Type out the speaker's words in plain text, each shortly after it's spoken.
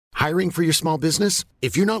Hiring for your small business?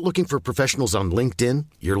 If you're not looking for professionals on LinkedIn,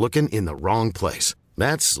 you're looking in the wrong place.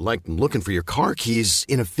 That's like looking for your car keys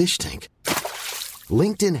in a fish tank.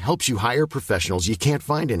 LinkedIn helps you hire professionals you can't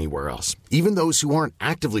find anywhere else, even those who aren't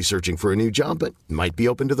actively searching for a new job but might be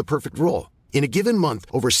open to the perfect role. In a given month,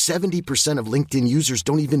 over 70% of LinkedIn users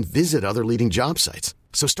don't even visit other leading job sites.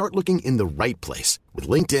 So start looking in the right place. With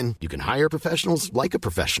LinkedIn, you can hire professionals like a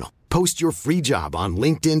professional. Post your free job on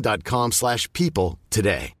linkedin.com/people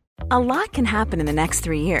today. A lot can happen in the next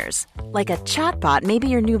 3 years. Like a chatbot may be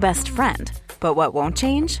your new best friend. But what won't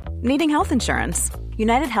change? Needing health insurance.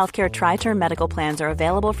 United Healthcare Tri-Term Medical Plans are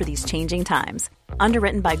available for these changing times.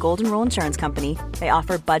 Underwritten by Golden Rule Insurance Company, they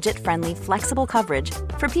offer budget-friendly, flexible coverage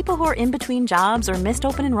for people who are in between jobs or missed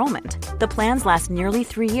open enrollment. The plans last nearly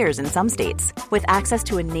 3 years in some states, with access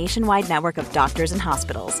to a nationwide network of doctors and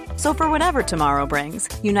hospitals. So for whatever tomorrow brings,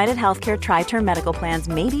 United Healthcare Tri-Term Medical Plans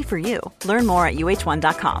may be for you. Learn more at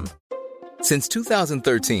uh1.com. Since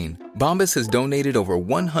 2013, Bombas has donated over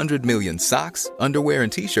 100 million socks, underwear,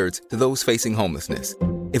 and T-shirts to those facing homelessness.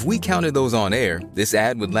 If we counted those on air, this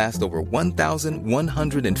ad would last over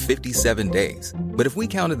 1,157 days. But if we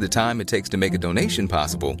counted the time it takes to make a donation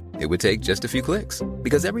possible, it would take just a few clicks.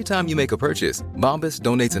 Because every time you make a purchase, Bombas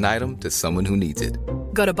donates an item to someone who needs it.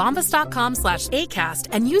 Go to bombas.com/ACAST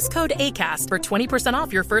and use code ACAST for 20%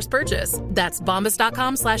 off your first purchase. That's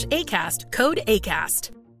bombas.com/ACAST, code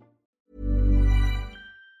ACAST.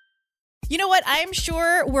 You know what? I'm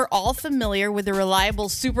sure we're all familiar with the reliable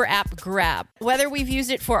super app Grab. Whether we've used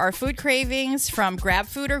it for our food cravings from Grab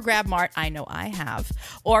Food or Grab Mart, I know I have,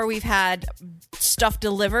 or we've had stuff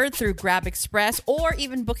delivered through Grab Express, or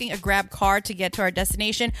even booking a Grab car to get to our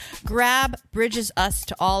destination, Grab bridges us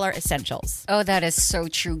to all our essentials. Oh, that is so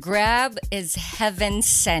true. Grab is heaven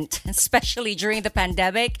sent, especially during the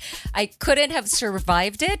pandemic. I couldn't have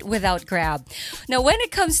survived it without Grab. Now, when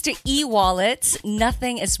it comes to e-wallets,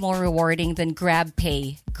 nothing is more rewarding than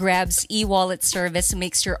GrabPay. Grab's e-wallet service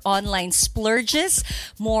makes your online splurges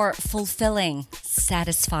more fulfilling,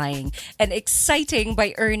 satisfying, and exciting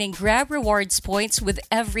by earning Grab Rewards points with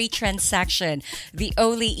every transaction. The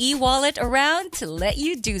only e-wallet around to let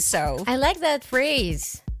you do so. I like that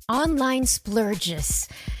phrase. Online splurges.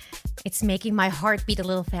 It's making my heart beat a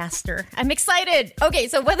little faster. I'm excited. Okay,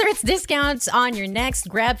 so whether it's discounts on your next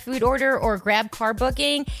Grab food order or Grab car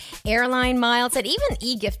booking, airline miles, and even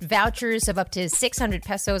e-gift vouchers of up to 600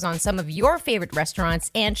 pesos on some of your favorite restaurants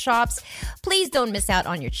and shops, please don't miss out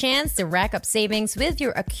on your chance to rack up savings with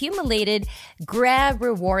your accumulated Grab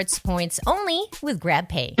Rewards points only with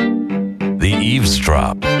GrabPay. The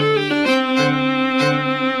Eavesdrop.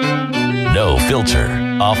 No filter,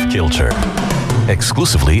 off kilter.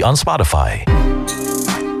 Exclusively on Spotify.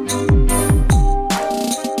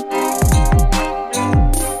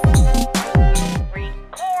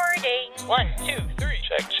 Recording. 1, 2, 3.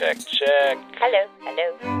 Check. Hello.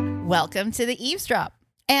 Welcome to the Eavesdrop.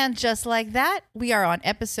 And just like that, we are on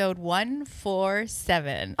episode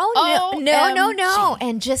 147. Oh, no.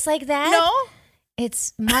 And just like that, No?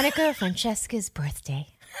 it's Monica Francesca's birthday.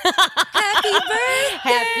 Happy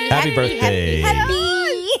birthday! Happy birthday.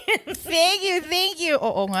 Thank you.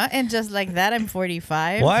 Oo nga. And just like that, I'm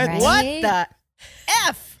 45. What? Right? What the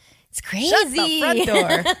F? It's crazy. Shut the front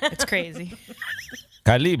door. It's crazy.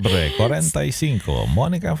 Calibre 45.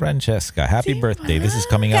 Monica Francesca. Happy birthday. This is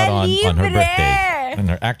coming out on her birthday. On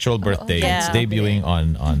her actual birthday. yeah. It's debuting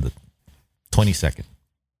on the 22nd.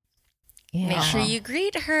 Yeah. Make sure you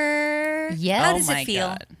greet her. Yes. How does it feel?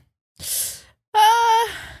 God.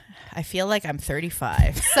 I feel like I'm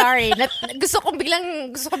 35. Sorry. Gusto ko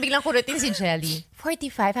biglang kurutin si Jelly.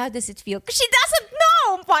 45, how does it feel? She doesn't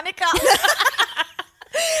know, Monica.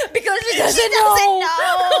 Because she doesn't know.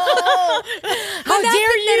 How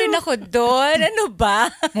dare you? Na rin ako doon. Ano ba?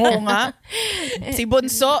 Oo nga. Si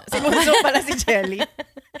Bunso pala si Jelly.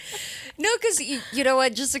 No, because you know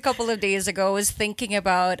what? Just a couple of days ago, I was thinking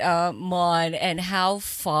about Mon and how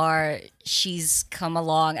far she's come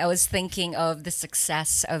along. I was thinking of the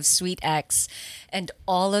success of Sweet X and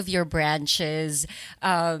all of your branches.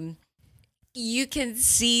 You can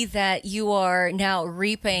see that you are now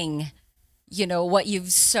reaping, you know, what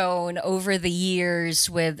you've sown over the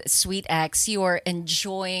years with Sweet X. You are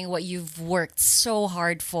enjoying what you've worked so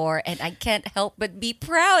hard for, and I can't help but be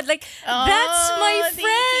proud. Like, that's my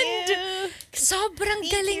friend. Sobrang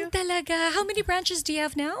galing talaga. How many branches do you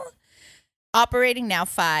have now? Operating now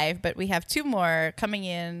 5, but we have 2 more coming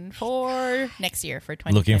in for next year, for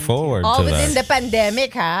 2022. Looking forward All to within the that.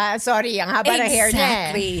 pandemic, ha? Sorry, ang haba na hair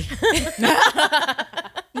niya. Exactly.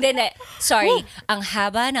 Hindi. Sorry. Ang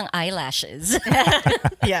haba ng eyelashes.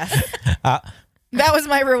 Yes. That was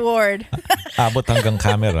my reward. Abot hanggang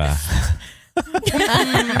camera.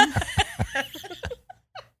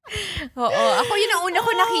 Oo. Ako yun ang una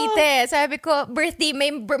ko nakita eh. Sabi ko,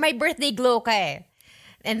 may birthday glow ka eh.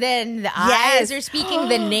 And then the eyes are speaking,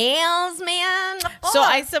 the nails, man. So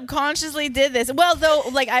I subconsciously did this. Well, though,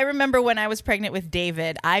 like I remember when I was pregnant with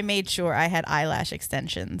David, I made sure I had eyelash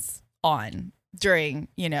extensions on during,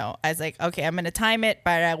 I was like, okay, I'm going to time it,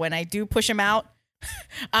 but when I do push them out,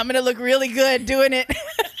 I'm going to look really good doing it.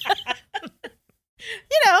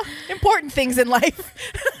 Important things in life.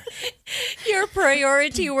 Your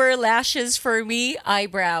priority were lashes. For me,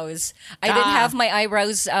 eyebrows. I didn't have my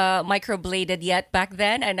eyebrows microbladed yet back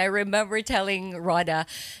then. And I remember telling Rhoda,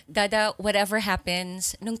 Dada, whatever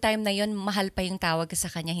happens, nung time na yun, mahal pa yung tawag ko sa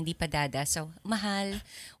kanya, hindi pa Dada. So, mahal,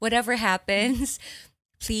 whatever happens,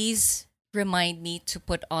 please remind me to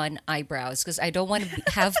put on eyebrows because I don't want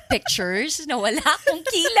to have pictures na wala akong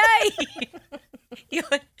kilay.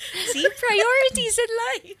 Yun. See, priorities in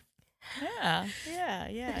life.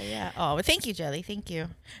 Yeah. Oh, well, thank you, Jelly. Thank you.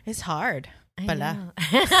 It's hard, pala,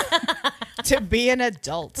 to be an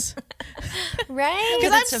adult, right?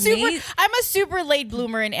 Because I'm a super late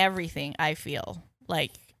bloomer in everything. I feel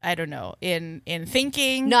like I don't know in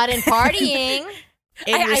thinking, not in partying.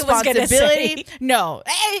 In responsibility, no.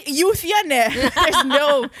 Youth yan eh.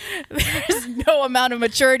 There's no amount of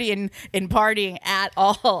maturity in partying at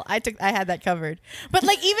all. I had that covered. But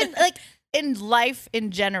like even like in life in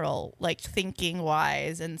general, like thinking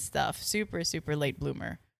wise and stuff, super, super late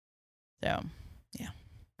bloomer. So, yeah.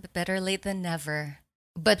 But better late than never.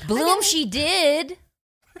 But bloom she did.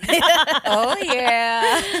 Oh,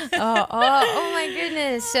 yeah. Oh my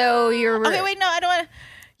goodness. So you're... Okay, wait, no, I don't want to...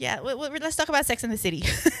 Yeah, let's talk about Sex and the City.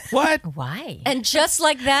 What? Why? And just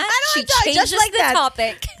like that, she changes just like the that.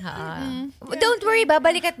 topic. Don't worry,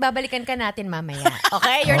 babalikan ka natin mamaya.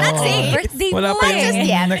 Okay? You're not saying birthday Wala boy. pa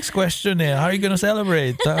yung next question eh. How are you gonna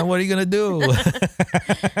celebrate? What are you gonna do?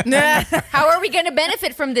 How are we going to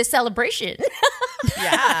benefit from this celebration?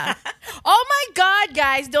 Yeah. Oh my God,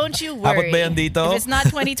 guys, don't you worry. Abot ba yan dito? If it's not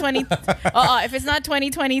 2020, if it's not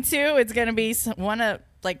 2022, it's gonna be one of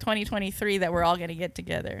like 2023 that we're all gonna get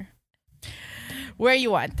together. Where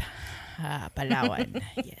you want? Palawan.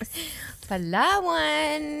 Yes.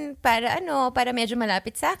 Palawan. Para medyo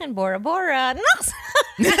malapit sa akin. Bora Bora. Nox!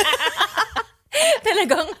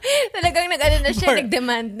 talagang nag-ano na siya,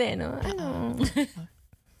 nag-demand na, no?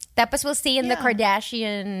 Tapos we'll stay in the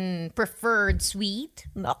Kardashian preferred suite.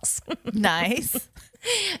 Nox. Nice.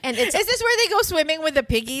 And is this where they go swimming with the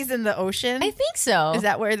piggies in the ocean? I think so. Is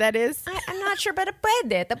that where that is? I'm not sure, pero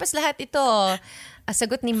pwede. Tapos lahat ito,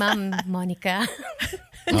 sagot ni Ma'am Monica.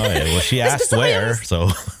 Oh, yeah. Well, she asked where, so.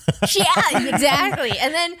 She asked, exactly.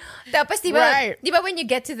 And then, tapos diba when you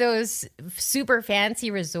get to those super fancy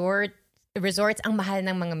resorts, ang mahal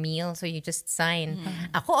ng mga meal, so you just sign.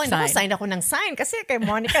 Ako sign ako ng sign kasi kay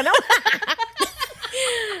Monica naman.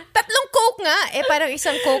 3 Coke nga. Parang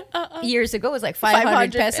isang Coke years ago was like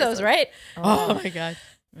 500 pesos, right? Oh my God.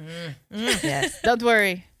 Yes. Don't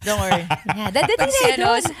worry. Yeah,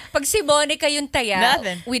 pag si Monica yung taya,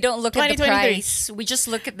 Nothing. we don't look at the price. We just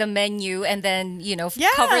look at the menu and then,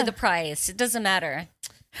 cover the price. It doesn't matter.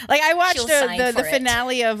 Like I watched the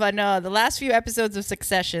finale of the last few episodes of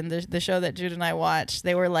Succession, the show that Jude and I watched.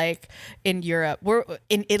 They were like in Europe, we're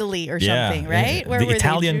in Italy or something, right? Where the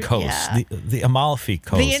Italian coast, the Amalfi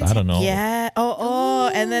coast. I don't know. Yeah.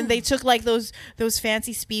 And then they took like those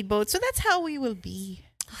fancy speedboats. So that's how we will be.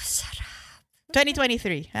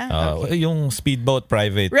 2023. Huh? Okay. Yung speedboat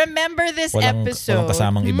private. Remember this episode. Walang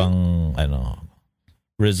kasamang ibang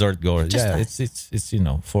resort goers. It's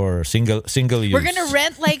for single use. We're gonna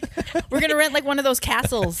rent like one of those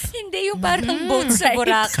castles. Hindi yung parang boat sa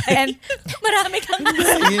Boracay. And marami kang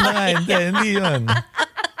Hindi yun.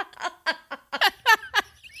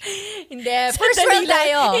 Hindi. First world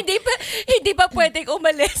tayo. Hindi pa pwedeng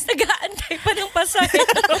umalis. Nag-aantay pa ng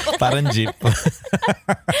pasahero. Parang jeep.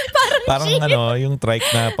 Parang yung trike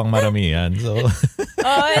na pang maramihan. So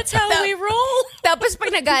that's how we roll. Tapos pag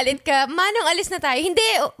nagalit ka, Manong, alis na tayo. Hindi,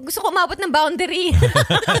 gusto ko umabot ng boundary.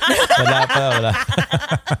 Wala pa.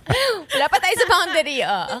 Wala pa tayo sa boundary.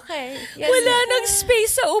 Okay. Yes, wala nang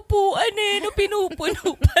space sa upuan no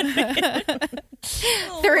pinupuno pa rin.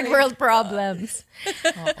 Third world problems.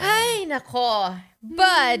 Ay, nako.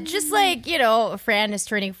 But just like, Fran is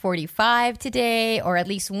turning 45 today, or at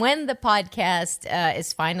least when the podcast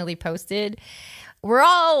is finally posted, we're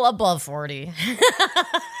all above 40.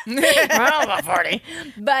 We're all above 40.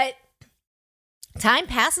 But time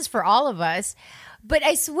passes for all of us. But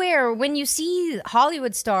I swear, when you see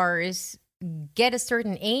Hollywood stars get a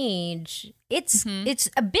certain age, it's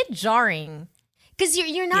a bit jarring. Because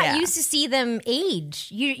you're not used to see them age.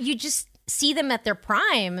 You just see them at their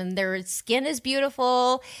prime, and their skin is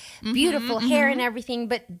beautiful, beautiful hair and everything.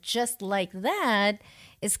 But just like that,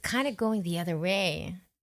 it's kind of going the other way.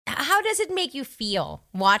 How does it make you feel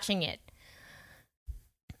watching it?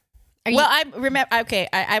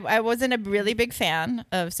 I wasn't a really big fan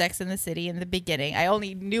of Sex and the City in the beginning. I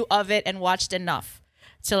only knew of it and watched enough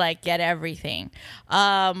to like get everything.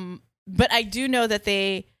 But I do know that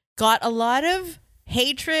they got a lot of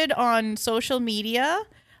hatred on social media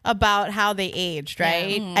about how they aged,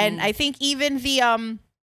 right? Yeah. And I think even the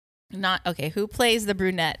who plays the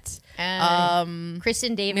brunette?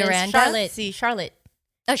 Kristen Davis, Miranda? Charlotte.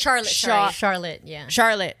 Oh, Charlotte. Sorry. Charlotte, yeah.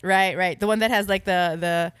 Charlotte, right. The one that has like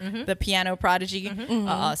the piano prodigy.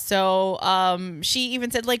 She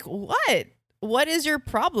even said like, what is your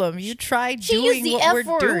problem? You tried doing what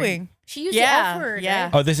we're doing. She used the F word. Yeah.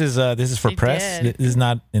 Right? Oh, this is for press. did. This is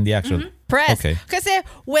not in the actual Press. Okay. Because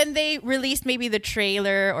when they released maybe the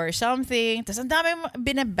trailer or something, there's not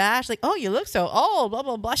been a bash like, oh, you look so old, blah,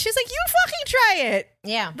 blah, blah. She's like, you fucking try it.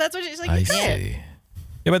 Yeah. That's what she's like, I you try it. see.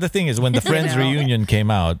 Yeah, but the thing is, when the Friends reunion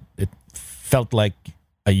came out, it felt like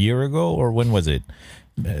a year ago, or when was it?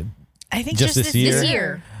 I think just this year. This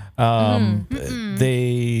year.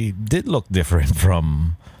 They did look different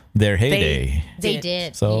from their heyday. They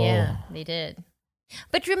did. So- Yeah, they did.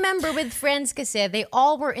 But remember, with Friends, kasi, they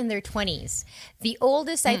all were in their 20s. The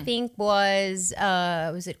oldest, I think, was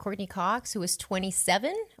it Courtney Cox, who was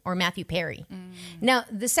 27, or Matthew Perry? Now,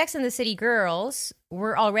 the Sex and the City girls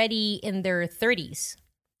were already in their 30s.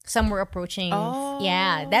 Some were approaching.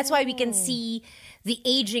 Yeah, that's why we can see the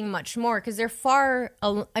aging much more, because they're farther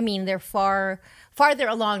along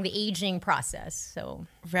the aging process. So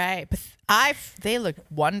Right. But they look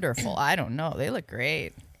wonderful. I don't know. They look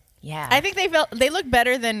great. yeah, I think they look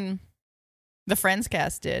better than the Friends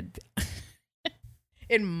cast did,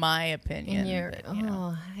 in my opinion.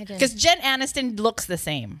 Because Jen Aniston looks the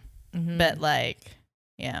same, but like,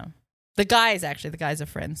 yeah, the guys of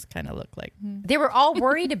Friends kind of look like. they were all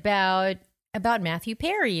worried about Matthew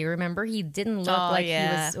Perry. Remember, he didn't look like he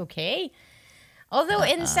was okay. Although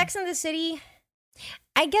in Sex and the City,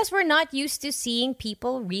 I guess we're not used to seeing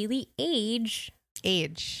people really age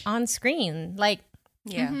on screen. Like,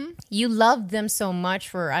 you loved them so much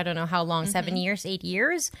for I don't know how long, 7 years, 8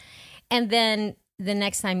 years, and then the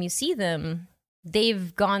next time you see them,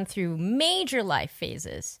 they've gone through major life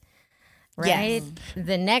phases. Right,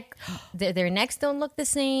 their necks don't look the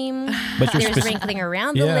same. But there's wrinkling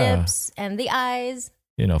around the lips and the eyes.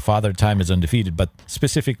 You know, Father Time is undefeated, but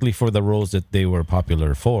specifically for the roles that they were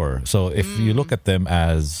popular for. So if you look at them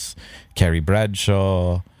as Carrie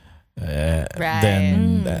Bradshaw,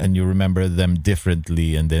 then and you remember them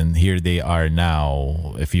differently, and then here they are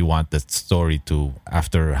now. If you want the story to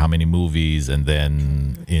after how many movies, and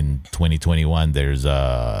then in 2021 there's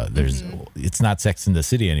it's not Sex in the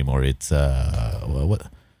City anymore. It's what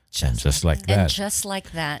just like that. And just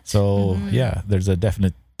like that. So yeah, there's a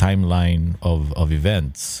definite timeline of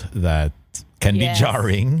events that can be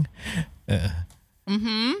jarring.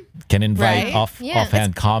 Can invite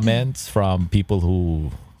offhand comments from people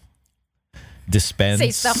who dispense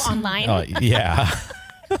Say stuff online. Yeah.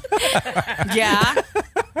 Yeah.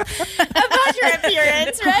 About your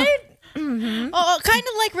appearance, right? Oh, kind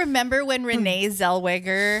of like remember when Renee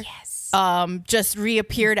Zellweger just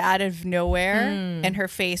reappeared out of nowhere and her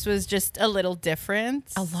face was just a little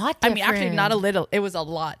different. A lot I mean, actually different. not a little. It was a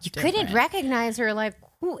lot You different. couldn't recognize her. Like,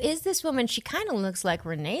 who is this woman? She kind of looks like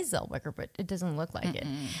Renee Zellweger, but it doesn't look like it.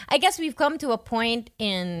 I guess we've come to a point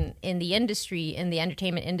in the industry, in the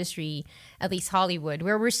entertainment industry, at least Hollywood,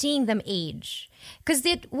 where we're seeing them age. Because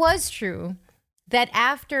it was true that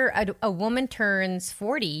after a woman turns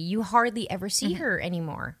 40, you hardly ever see her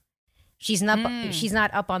anymore. She's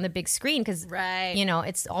not up on the big screen because, you know,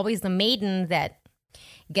 it's always the maiden that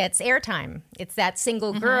gets airtime. It's that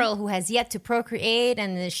single girl who has yet to procreate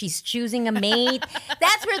and she's choosing a mate.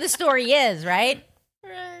 That's where the story is, right?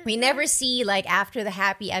 We never see, like, after the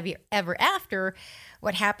happy ever after,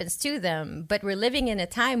 what happens to them. But we're living in a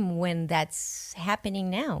time when that's happening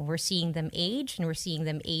now. We're seeing them age, and we're seeing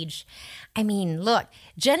them age. I mean, look,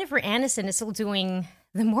 Jennifer Aniston is still doing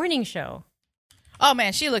the morning show. Oh,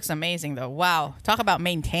 man, she looks amazing, though. Wow. Talk about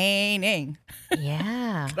maintaining.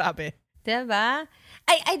 Yeah. Grabe. Diba?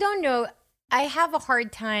 I don't know. I have a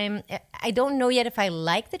hard time. I don't know yet if I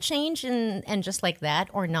like the change and just like that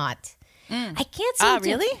or not. I can't seem to.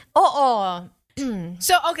 Really?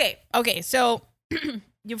 So, okay. So,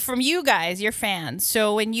 from you guys, your fans.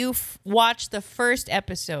 So, when you watched the first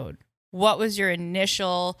episode, what was your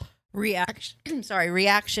initial reaction?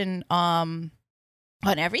 Reaction on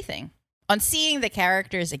everything, on seeing the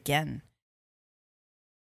characters again?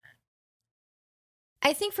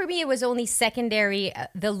 I think for me, it was only secondary.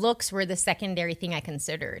 The looks were the secondary thing I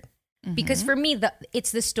considered. Because for me,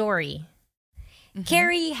 it's the story.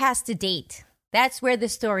 Carrie has to date. That's where the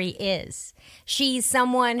story is. She's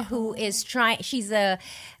someone who is trying.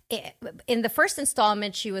 In the first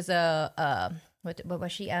installment, she was what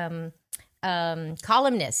was she?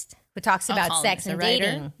 Columnist who talks about sex and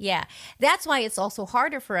dating. Yeah, that's why it's also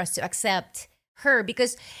harder for us to accept her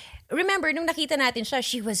because remember, nung nakita natin siya,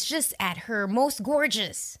 she was just at her most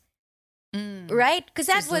gorgeous. Right? Because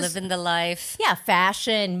that was living the life. Yeah,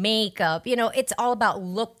 fashion, makeup. It's all about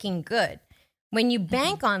looking good. When you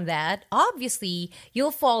bank on that, obviously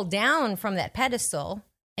you'll fall down from that pedestal,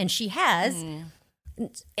 and she has.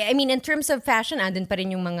 I mean, in terms of fashion, andun pa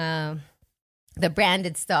rin yung mga the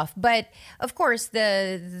branded stuff. But of course,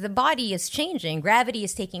 the body is changing. Gravity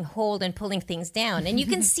is taking hold and pulling things down, and you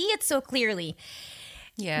can see it so clearly.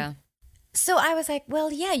 Yeah. So I was like, well,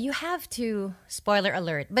 yeah, you have to, spoiler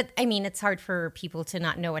alert. But I mean, it's hard for people to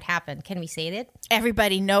not know what happened. Can we say that?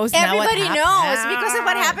 Everybody knows now what happened. Everybody knows because of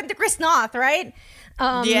what happened to Chris Noth, right?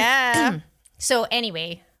 Yeah. So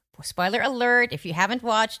anyway, spoiler alert. If you haven't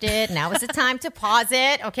watched it, now is the time to pause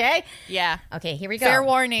it, okay? Yeah. Okay, here we go. Fair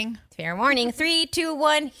warning. Fair warning. 3, 2,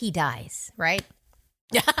 1, he dies, right?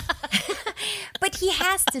 Yeah. But he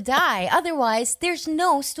has to die. Otherwise, there's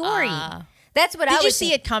no story. That's what I was Did you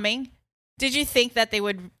see it coming? Did you think that they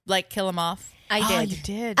would kill him off? I did. Oh, you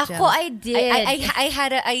did. I did. I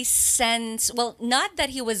had a sense. Well, not that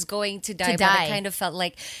he was going to die, but I kind of felt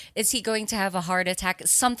like, is he going to have a heart attack?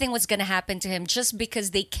 Something was going to happen to him just because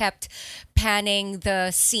they kept panning the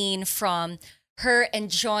scene from her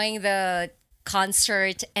enjoying the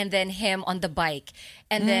concert and then him on the bike,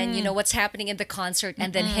 and then what's happening in the concert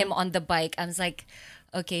and then him on the bike. I was like,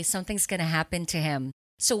 okay, something's going to happen to him.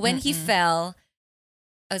 So when he fell,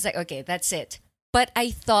 I was like, okay, that's it. But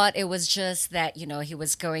I thought it was just that, he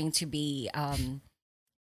was going to be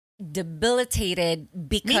debilitated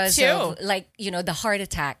because of, the heart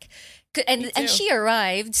attack. And she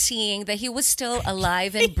arrived seeing that he was still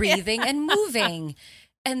alive and breathing and moving.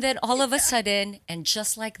 And then all of a sudden, and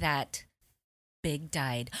just like that, Big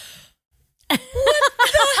died. What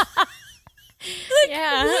the?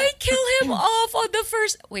 Why kill him off on the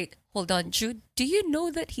first... Wait, hold on, Jude. Do you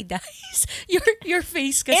know that he dies? Your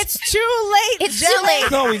face... It's too late. It's too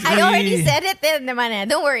late. No, I already said it then, naman.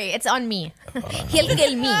 Don't worry, it's on me. He'll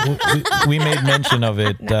kill me. We made mention of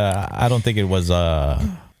it. I don't think it was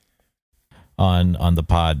on the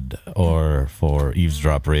pod or for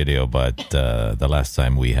Eavesdrop Radio, but the last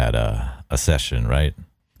time we had a session, right?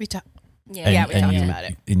 We talked. Yeah, we talked about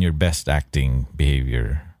it. In your best acting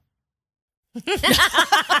behavior.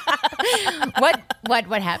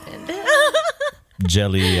 What happened?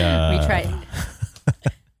 Jelly We tried.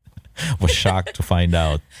 was shocked to find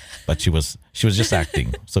out, but she was just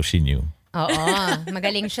acting, so she knew.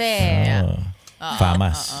 Magaling siya.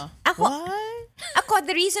 Famas. Ako,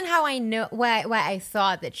 the reason how I know why I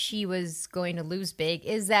thought that she was going to lose big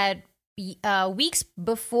is that weeks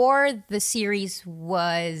before the series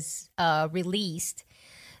was released,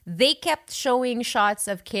 they kept showing shots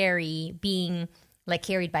of Carrie being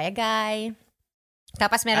carried by a guy.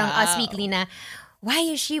 Tapos merong Us Weekly na, why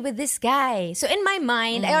is she with this guy? So in my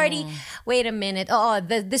mind, I already, wait a minute.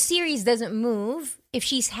 The series doesn't move if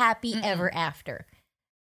she's happy ever after.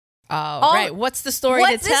 Oh, right. What's the story to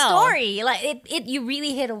tell? What's the story? You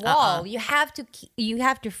really hit a wall. You have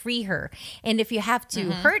to free her, and if you have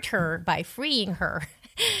to hurt her by freeing her,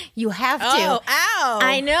 you have to. Oh, ow!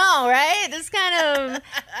 I know, right? It's kind of.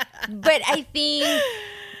 But I think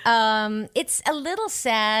it's a little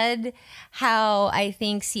sad how I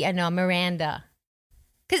think Miranda,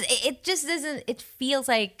 because it just doesn't. It feels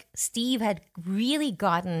like Steve had really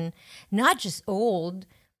gotten not just old,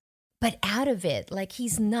 but out of it. Like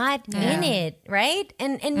he's not in it, right?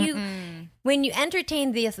 And you, when you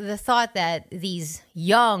entertain the thought that these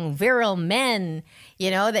young, virile men,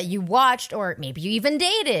 that you watched or maybe you even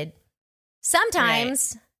dated,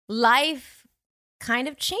 sometimes life kind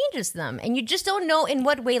of changes them. And you just don't know in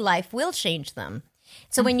what way life will change them.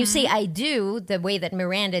 So when you say I do, the way that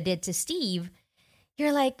Miranda did to Steve,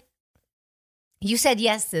 you're like, you said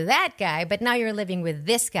yes to that guy, but now you're living with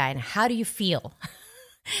this guy. And how do you feel?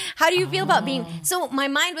 How do you feel about being... So my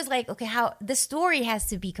mind was like, okay, how the story has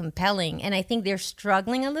to be compelling. And I think they're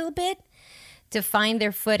struggling a little bit to find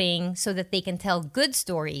their footing so that they can tell good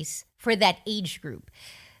stories for that age group.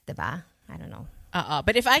 Diba? I don't know.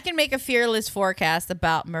 But if I can make a fearless forecast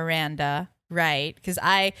about Miranda, Right, because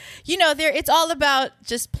it's all about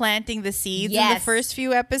just planting the seeds in the Yes. first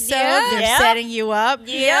few episodes. Yeah. They're Yeah. setting you up.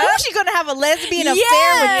 Yeah. Oh, she's gonna have a lesbian affair with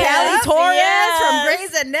Yes. Callie Torres Yes. from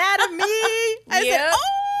Grey's Anatomy. I said, Yep. oh,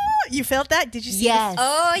 you felt that? Did you see? Yes.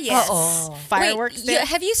 Oh, yes. Fireworks Wait, there?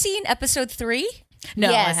 have you seen episode 3? No,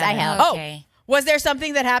 Yes, I haven't. have. Okay. Oh, was there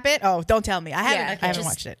something that happened? Oh, don't tell me. I haven't. Yeah, okay. I haven't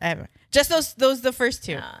watched it. I haven't. Just those the first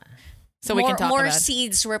two. So we can talk more about it.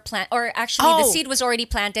 seeds were planted, or actually, the Oh. seed was already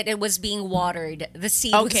planted. It was being watered. The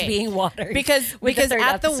seed was being watered because with the third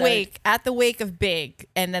at episode. the wake of Big,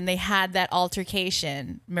 and then they had that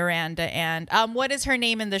altercation. Miranda and what is her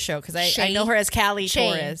name in the show? Because I Shay. know her as Callie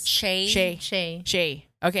Shay. Torres. Shay. Shay.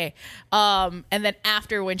 Okay. And then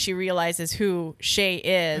after when she realizes who Shay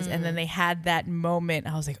is, and then they had that moment,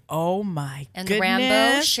 I was like, oh my And goodness.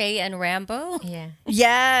 Rambo, Shay and Rambo. Yeah.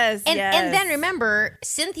 Yes. And yes. and then remember,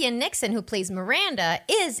 Cynthia Nixon, who plays Miranda,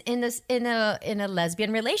 is in a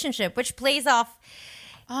lesbian relationship, which plays off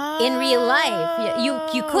in real life.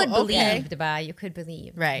 You could believe, okay. diba? You could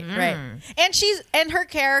believe. Right, right. And her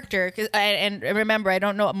character, and remember, I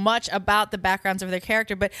don't know much about the backgrounds of their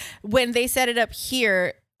character, but when they set it up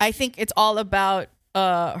here, I think it's all about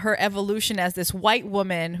her evolution as this white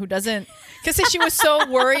woman who doesn't, because she was so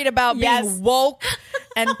worried about being woke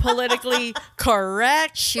and politically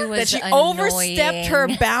correct. She was that she annoying. overstepped her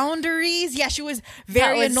boundaries. Yeah, she was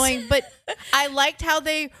very was- annoying, but I liked how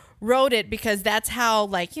they wrote it because that's how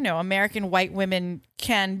American white women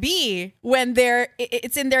can be when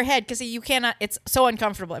it's in their head, because you cannot, it's so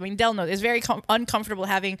uncomfortable. I mean, Del knows it's very uncomfortable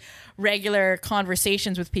having regular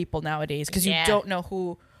conversations with people nowadays because you don't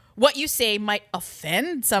know what you say might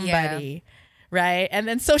offend somebody. Right. And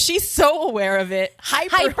then so she's so aware of it.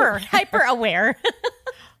 Hyper aware.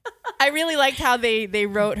 I really liked how they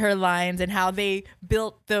wrote her lines and how they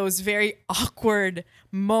built those very awkward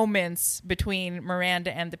moments between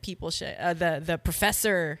Miranda and the people, the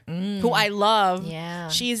professor, who I love. Yeah.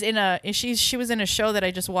 She was in a show that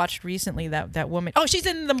I just watched recently. That woman. Oh, she's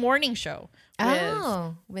in the morning show.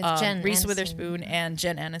 With Jen Reese Aniston. Witherspoon and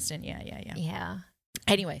Jen Aniston. Yeah. Yeah.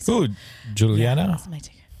 Anyway, so Who? Juliana? that's my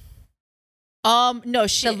take. No,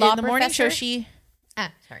 she The law in the morning show. professor?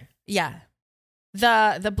 Sorry.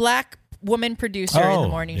 The black woman producer in the Oh,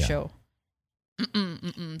 morning yeah. show.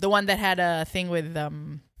 The one that had a thing with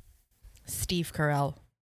Steve Carell.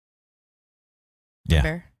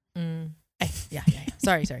 Yeah. Remember? Yeah.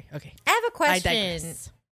 Sorry. Okay. I have a I question. digress.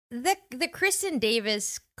 The Kristen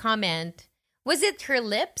Davis comment, was it her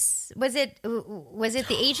lips? Was it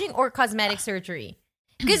the aging or cosmetic surgery?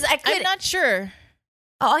 Because I'm not sure.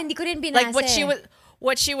 hindi ko rin binasa. Like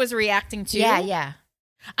what she was reacting to. Yeah.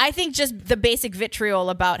 I think just the basic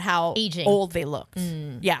vitriol about how Aging. old they looked.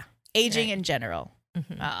 Yeah. Aging in general.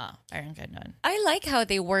 Parang ganon. I like how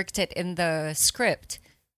they worked it in the script.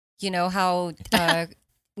 You know how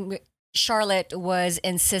Charlotte was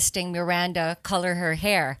insisting Miranda color her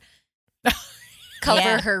hair, color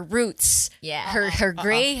Yeah. her roots, Yeah. her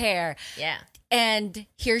gray hair. Yeah. And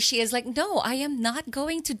here she is like, no, I am not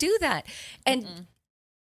going to do that. And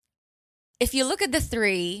if you look at the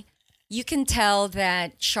three, you can tell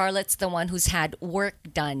that Charlotte's the one who's had work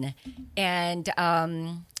done. And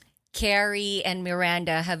Carrie and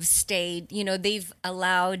Miranda have stayed, they've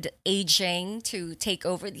allowed aging to take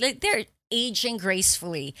over. Like, they're aging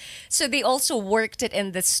gracefully. So they also worked it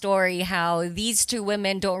in the story how these two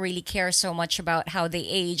women don't really care so much about how they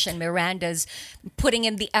age, and Miranda's putting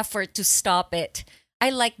in the effort to stop it. I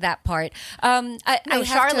like that part. I have to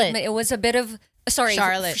Charlotte. admit, it was a bit of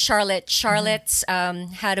Charlotte. Charlotte's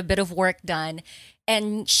had a bit of work done,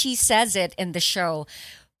 and she says it in the show.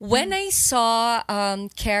 When I saw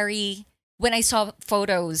Carrie, when I saw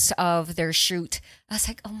photos of their shoot, I was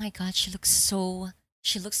like, oh my God, she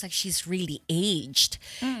looks like she's really aged.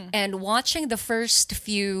 And watching the first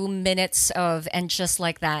few minutes of And Just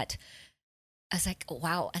Like That, I was like,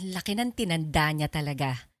 wow, ang laki ng tinanda niya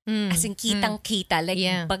talaga. As in, kitang-kita, like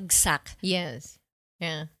Yeah. bagsak. Yes.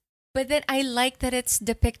 Yeah. But then I like that it's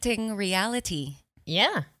depicting reality.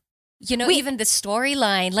 Yeah. Even the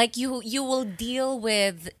storyline, like you will deal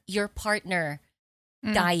with your partner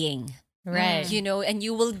dying. Right. And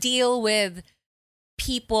you will deal with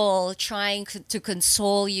people trying to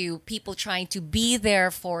console you, people trying to be there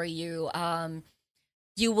for you.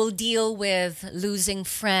 You will deal with losing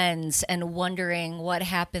friends and wondering what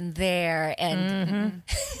happened there. And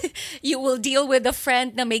you will deal with a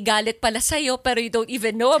friend na may galit pala sa'yo pero you don't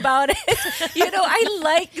even know about it. I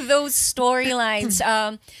like those storylines.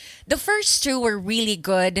 The first two were really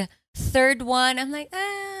good. Third one, I'm like,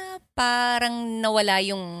 parang nawala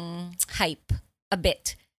yung hype a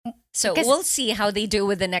bit. So we'll see how they do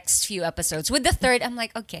with the next few episodes. With the third, I'm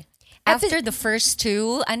like, okay. After the first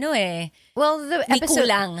two, ano eh, Well, the may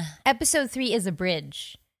kulang. episode 3 is a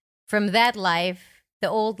bridge from that life, the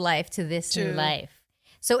old life, to this new life.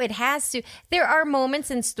 So it has to. There are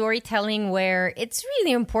moments in storytelling where it's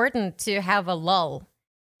really important to have a lull.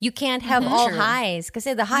 You can't have all highs because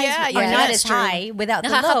the highs are not as high without the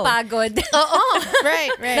low. Nakakapagod.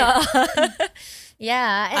 Right.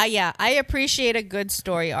 Yeah. I appreciate a good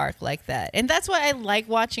story arc like that. And that's why I like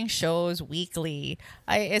watching shows weekly.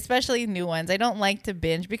 Especially new ones. I don't like to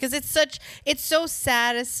binge because it's so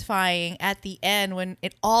satisfying at the end when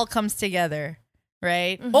it all comes together,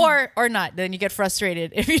 right? Or not. Then you get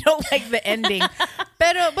frustrated if you don't like the ending.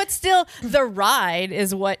 But still the ride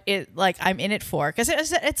is what I'm in it for, cuz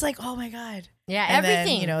it's like, oh my god. Yeah, And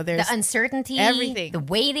everything. Then, there's the uncertainty, everything. the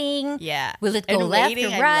waiting. Yeah. Will it go And left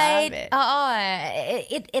waiting, or right? I love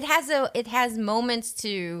it. It has moments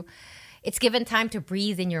to. It's given time to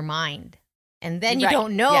breathe in your mind, and then you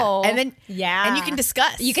don't know. Yeah. And then and you can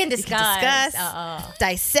discuss.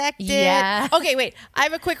 Dissect it. Yeah. Okay, wait. I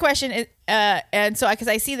have a quick question. And so because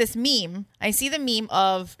I see this meme, I see the meme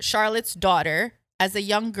of Charlotte's daughter as a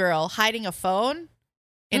young girl hiding a phone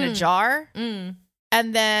in a jar.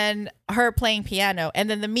 And then her playing piano. And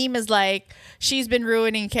then the meme is like, she's been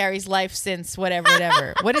ruining Carrie's life since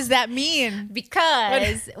whatever. What does that mean?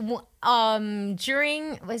 Because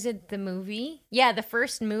during, was it the movie? Yeah, the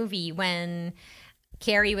first movie when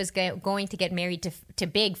Carrie was going to get married to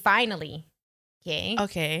Big finally.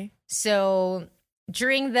 Okay. So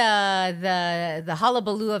during the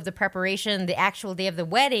hullabaloo of the preparation, the actual day of the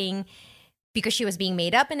wedding, because she was being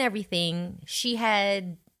made up and everything, she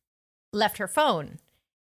had left her phone.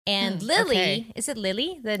 And Lily, is it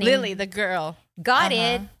Lily? The name? Lily, the girl. Got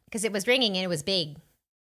it because it was ringing and it was big.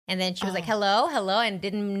 And then she was like, hello, and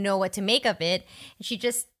didn't know what to make of it. And she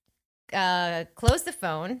just closed the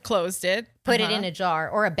phone. Closed it. Put it in a jar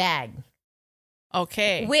or a bag.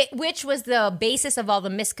 Okay. Which was the basis of all the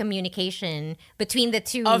miscommunication between the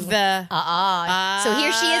two. Of the... So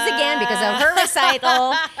here she is again because of her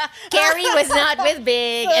recital. Carrie was not with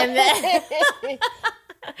Big. And then...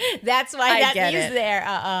 That's why that meme's there.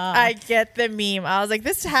 I get the meme. I was like,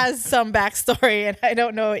 this has some backstory and I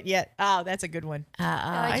don't know it yet. Oh, that's a good one.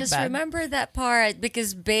 I just remember that part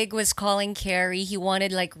because Big was calling Carrie. He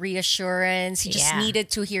wanted like reassurance. He just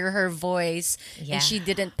needed to hear her voice. Yeah. And she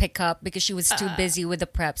didn't pick up because she was too busy with the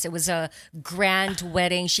preps. It was a grand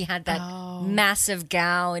wedding. She had that massive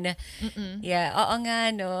gown. Yeah. Oo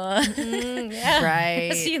nga, no. Yeah.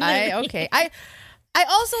 Right. I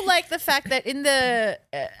also like the fact that in the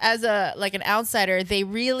as an outsider, they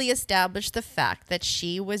really established the fact that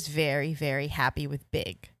she was very, very happy with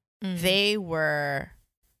Big. They were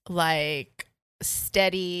like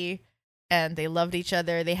steady and they loved each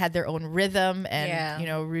other. They had their own rhythm and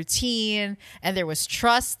routine, and there was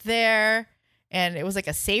trust there. And it was like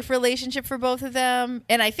a safe relationship for both of them.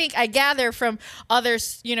 And I think I gather from other,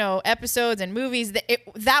 episodes and movies that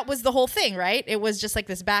that was the whole thing, right? It was just like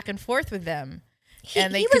this back and forth with them.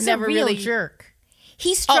 And he was never a real jerk.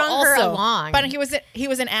 He strung her along, but he was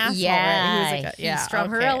an asshole. Yeah, right? he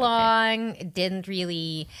strung her along. Didn't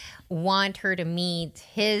really want her to meet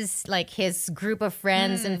his group of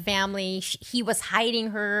friends and family. He was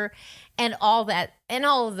hiding her, and all that, and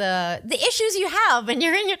all the issues you have when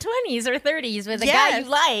you're in your 20s or 30s with a guy you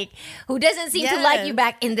like who doesn't seem to like you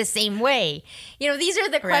back in the same way. These are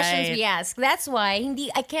the questions we ask. That's why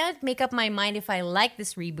I can't make up my mind if I like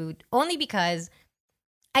this reboot, only because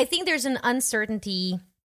I think there's an uncertainty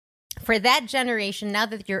for that generation now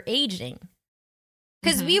that you're aging.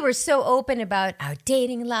 Because we were so open about our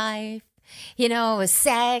dating life,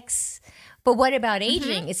 sex. But what about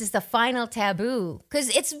aging? Is this the final taboo? Because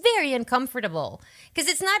it's very uncomfortable. Because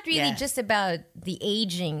it's not really just about the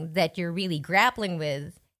aging that you're really grappling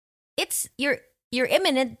with. It's your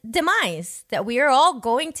imminent demise, that we are all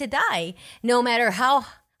going to die. No matter how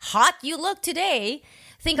hot you look today,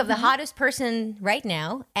 think of the hottest person right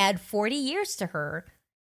now, add 40 years to her,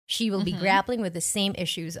 she will be grappling with the same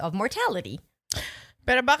issues of mortality.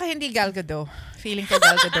 Pero baka hindi Gal Gadot. Feeling ko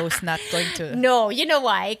Gal Gadot's not going to... No, you know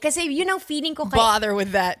why? Kasi feeling ko bother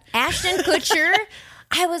with that. Ashton Kutcher,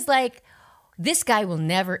 I was like, this guy will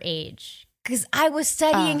never age. Because I was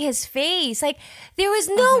studying his face. Like, there was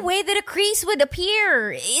no way that a crease would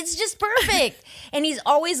appear. It's just perfect. And he's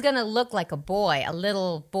always going to look like a boy, a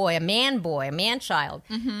little boy, a man child.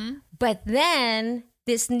 But then,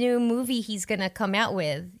 this new movie he's going to come out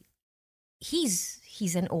with, he's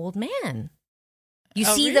an old man. You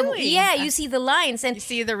see really? You see the lines. And you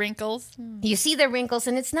see the wrinkles? You see the wrinkles,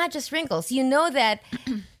 and it's not just wrinkles. You know that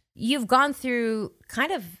you've gone through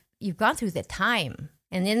the time.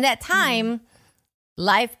 And in that time,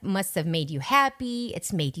 Life must have made you happy. It's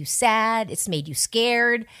made you sad. It's made you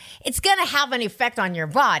scared. It's gonna have an effect on your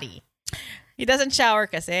body. He doesn't shower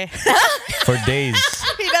kasi. For days.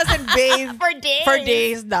 He doesn't bathe. For days. For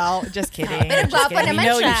days, no. Just kidding. Pero Just gwapo kidding. naman We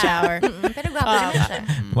know siya. you shower. Pero gwapo naman siya.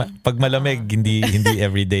 Pag malamig, hindi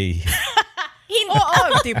everyday.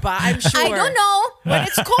 Oo, diba? I'm sure. I don't know. When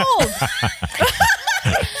it's cold.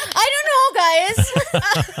 I don't know, guys.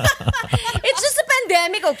 It's just a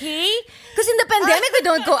pandemic, okay? Because in the pandemic, we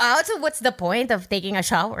don't go out. So what's the point of taking a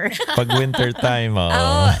shower? Pag winter time,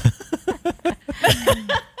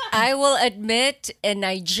 I will admit, in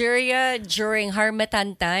Nigeria, during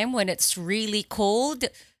Harmattan time, when it's really cold,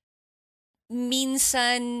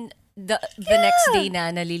 minsan the next day na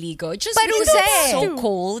naliligo. Just because it's so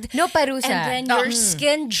cold. No parusa. And then your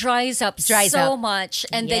skin dries up so much.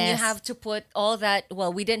 And then you Yes. have to put all that,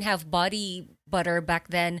 well, we didn't have body butter back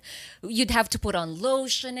then. You'd have to put on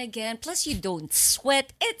lotion again. Plus, you don't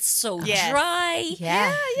sweat. It's so Yes. dry.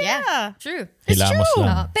 Yeah. True. Hilamos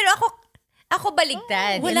lang. Pero ako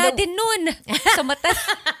baligtad. Wala din nun. Sa mata.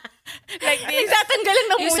 Like this. Nagtatanggalan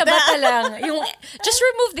ng Yung sa muda. mata lang. Just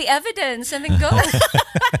remove the evidence and then go.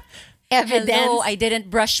 Evidence. Hello, I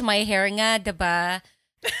didn't brush my hair nga, diba?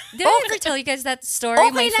 Did I ever tell you guys that story?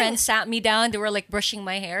 Okay My lang. friends sat me down. They were like brushing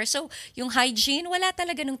my hair. So, yung hygiene, wala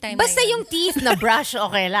talaga nung time Basta na yun. yung teeth na brush,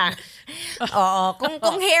 okay lang. Oo.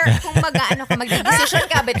 Kung hair, kung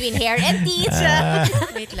mag-decision ka between hair and teeth.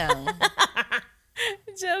 Wait lang.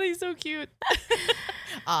 Jelly's so cute.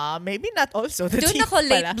 Maybe not also the Doon teeth ako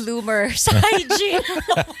late pala. bloomer sa hygiene.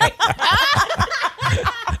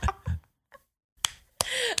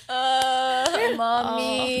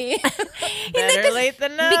 Mommy. Better late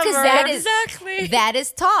than never. Because Exactly. that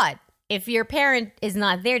is taught. If your parent is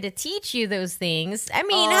not there to teach you those things, I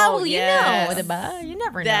mean, Oh, how will yes. you know, diba? You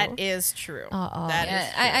never know. That is true. That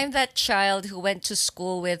is Yeah, I'm that child who went to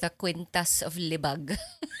school with a quintas of libag.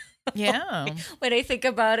 yeah. When I think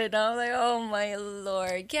about it, I'm like, oh my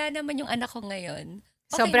Lord. Kaya naman yung anak ko ngayon.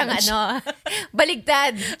 Okay Sobrang naman siya.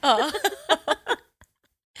 baligtad.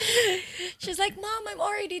 She's like, Mom, I'm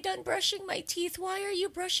already done brushing my teeth. Why are you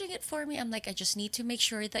brushing it for me? I'm like, I just need to make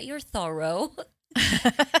sure that you're thorough.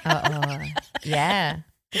 Yeah.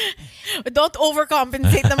 Don't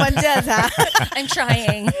overcompensate naman dyan, ha? I'm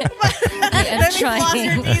trying. I'm Let me floss your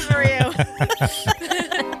trying. teeth for you.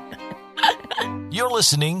 You're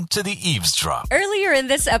listening to The Eavesdrop. Earlier in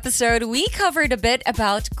this episode, we covered a bit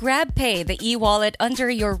about GrabPay, the e-wallet under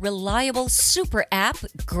your reliable super app,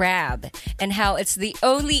 Grab, and how it's the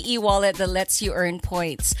only e-wallet that lets you earn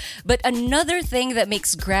points. But another thing that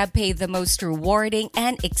makes GrabPay the most rewarding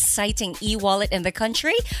and exciting e-wallet in the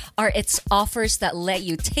country are its offers that let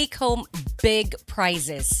you take home big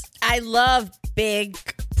prizes. I love big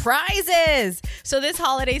prizes. So this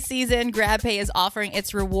holiday season, GrabPay is offering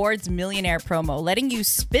its Rewards Millionaire promo, letting you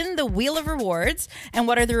spin the wheel of rewards. And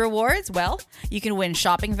what are the rewards? Well, you can win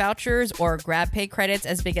shopping vouchers or GrabPay credits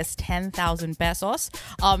as big as 10,000 pesos,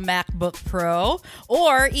 a MacBook Pro,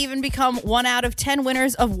 or even become 1 out of 10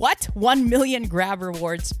 winners of what? 1 million Grab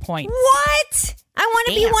Rewards points. What? I want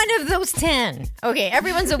to be Damn. one of those 10. Okay,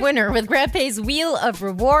 everyone's a winner with GrabPay's Wheel of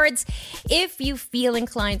Rewards. If you feel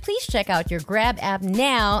inclined, please check out your Grab app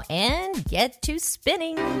now and get to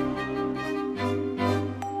spinning.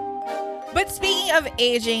 But speaking of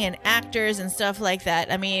aging and actors and stuff like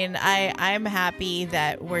that, I mean, I'm happy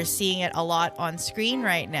that we're seeing it a lot on screen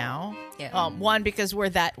right now. Yeah. One, because we're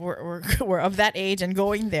of that age and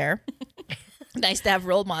going there. Nice to have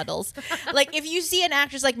role models. Like if you see an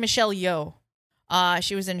actress like Michelle Yeoh,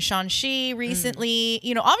 she was in Shang-Chi recently.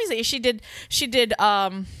 You know, obviously she did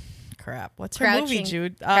crap. What's her movie,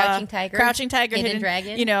 Jude? Crouching Tiger. Crouching Tiger, Hidden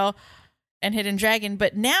Dragon. You know, and Hidden Dragon.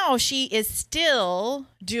 But now she is still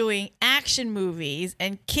doing action movies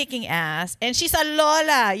and kicking ass. And she's a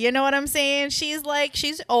Lola. You know what I'm saying? She's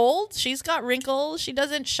old. She's got wrinkles. She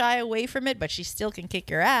doesn't shy away from it, but she still can kick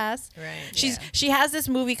your ass. Right. She has this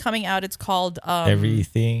movie coming out. It's called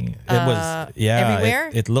Everything. It was, Everywhere?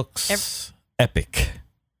 It looks epic.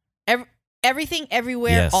 Everything,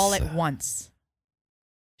 Everywhere, Yes. all at once.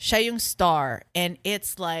 Siya yung star. And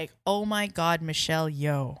it's like, oh my God, Michelle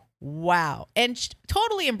Yeoh. Wow. And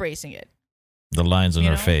totally embracing it. The lines on You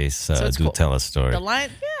her know? face So it's do cool. tell a story. The line,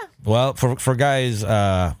 yeah. Well, for guys,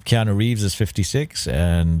 Keanu Reeves is 56,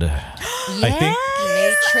 and I think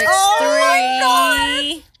Matrix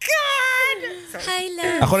 3. God! Hi,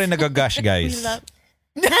 love. ako rin nagagash, guys.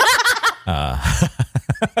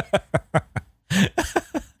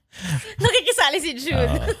 Nakikisali si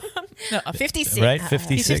Jude. No, 56. Right? 56.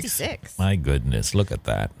 He's 56. My goodness, look at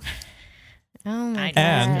that. Oh my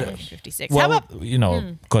I know. And 56. How well,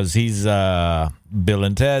 about because he's Bill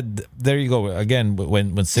and Ted. There you go again.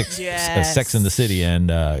 When Sex in the City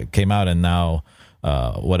and came out, and now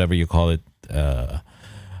whatever you call it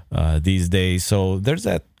these days. So there's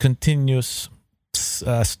that continuous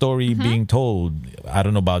story being told. I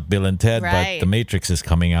don't know about Bill and Ted, but The Matrix is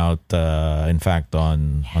coming out. In fact,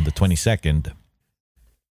 on the 22nd.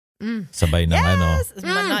 Sabay ng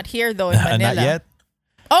but not here though in Manila. Not yet.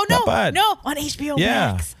 Oh no, on HBO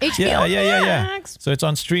Max. HBO Max. So it's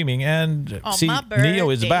on streaming, and Neo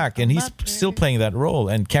is back, and he's still playing that role.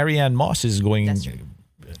 And Carrie Ann Moss is going.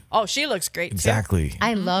 Oh, she looks great. Exactly.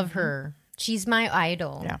 I love her. She's my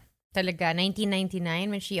idol. Yeah. Talaga, 1999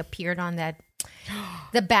 when she appeared on that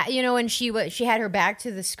when she had her back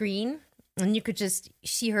to the screen and you could just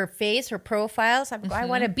see her face, her profile. So I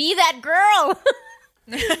want to be that girl.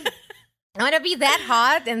 I want to be that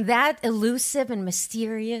hot and that elusive and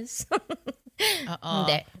mysterious.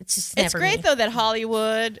 It's great though that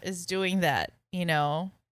Hollywood is doing that.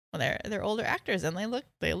 Well, they're older actors and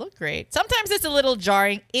they look great. Sometimes it's a little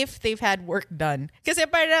jarring if they've had work done because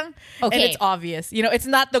and it's obvious. It's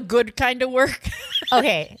not the good kind of work.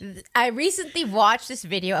 Okay, I recently watched this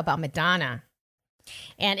video about Madonna,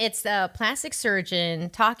 and it's the plastic surgeon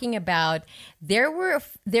talking about there were a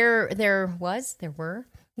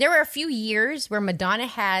few years where Madonna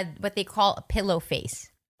had what they call a pillow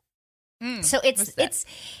face. So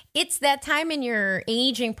it's that time in your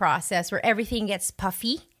aging process where everything gets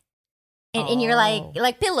puffy. And you're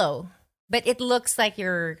like pillow, but it looks like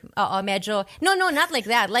you're medyo. No, not like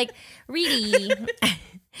that. Like really,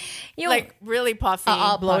 like really puffy,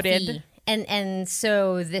 bloated. Puffy. And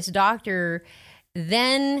so this doctor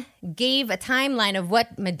then gave a timeline of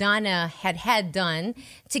what Madonna had done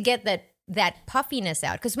to get that puffiness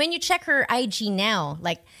out. Because when you check her IG now,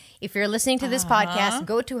 like if you're listening to this podcast,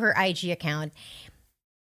 go to her IG account.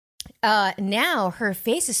 Now her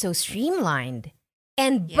face is so streamlined.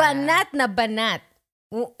 And banat na banat.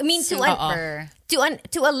 I mean, to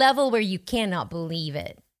a level where you cannot believe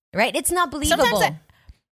it, right? It's not believable. Sometimes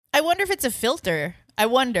I wonder if it's a filter. I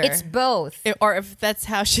wonder. It's both. Or if that's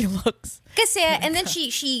how she looks. And then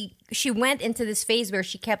she went into this phase where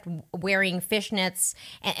she kept wearing fishnets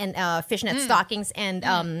and fishnet stockings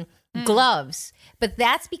and gloves. But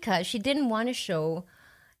that's because she didn't want to show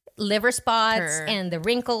liver spots and the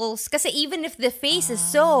wrinkles. Kasi even if the face is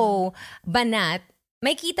so banat,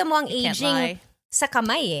 may kita mo ang aging sa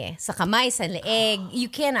kamay Sa kamay, sa leeg. You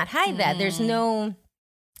cannot hide that.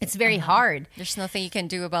 It's very hard. There's nothing you can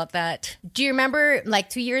do about that. Do you remember like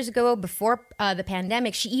 2 years ago before the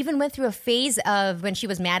pandemic, she even went through a phase of when she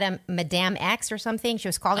was Madame X or something. She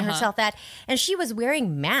was calling herself that. And she was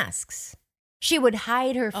wearing masks. She would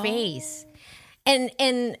hide her face. And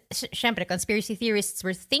syempre, conspiracy theorists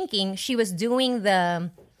were thinking she was doing the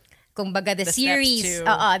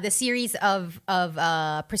series of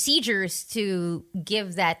procedures to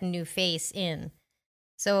give that new face in.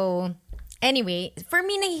 So anyway, for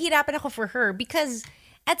me, nahihirapan ako for her because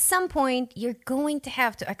at some point you're going to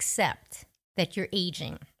have to accept that you're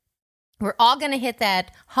aging. We're all going to hit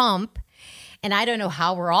that hump. And I don't know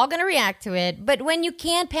how we're all going to react to it. But when you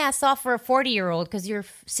can't pass off for a 40-year-old because you're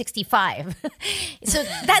 65. So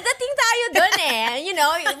dating tayo dun eh.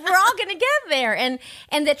 We're all going to get there. And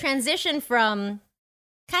the transition from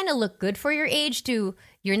kind of look good for your age to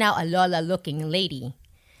you're now a Lola-looking lady.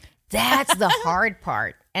 That's the hard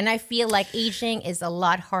part. And I feel like aging is a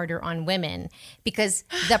lot harder on women because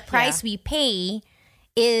the price we pay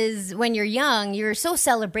is when you're young, you're so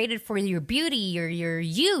celebrated for your beauty, your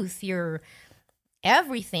youth, your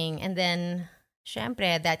everything, and then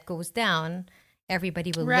syempre that goes down.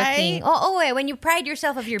 Everybody will looking. When you pride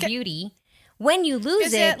yourself of your beauty, when you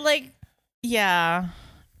lose it,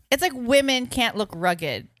 it's like women can't look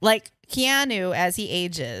rugged. Like Keanu, as he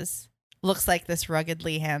ages, looks like this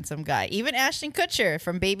ruggedly handsome guy. Even Ashton Kutcher,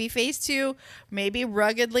 from babyface to maybe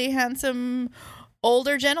ruggedly handsome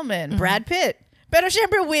older gentleman. Brad Pitt. Pero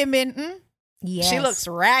syempre women, she looks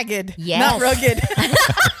ragged, not rugged.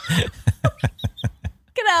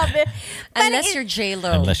 Unless you're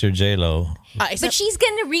J-Lo. But she's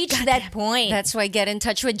going to reach that point. That's why get in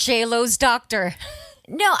touch with J-Lo's doctor.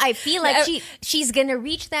 No, I feel like she's going to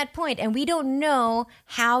reach that point, and we don't know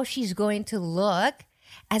how she's going to look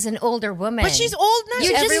as an older woman. But she's old now.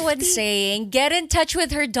 Everyone's saying, get in touch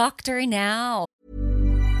with her doctor now.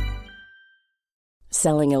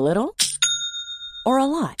 Selling a little or a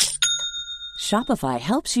lot? Shopify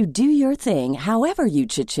helps you do your thing however you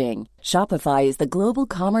cha-ching. Shopify is the global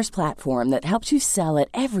commerce platform that helps you sell at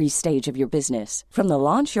every stage of your business. From the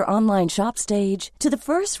launch your online shop stage to the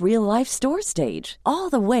first real-life store stage,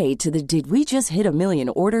 all the way to the did we just hit a million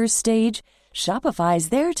orders stage. Shopify is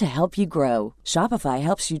there to help you grow. Shopify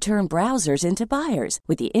helps you turn browsers into buyers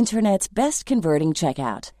with the internet's best converting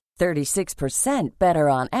checkout. 36% better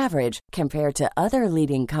on average compared to other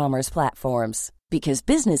leading commerce platforms. Because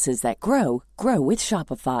businesses that grow, grow with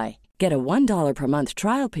Shopify. Get a $1 per month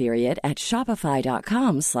trial period at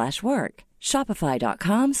shopify.com/work.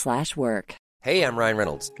 Shopify.com/work. Hey, I'm Ryan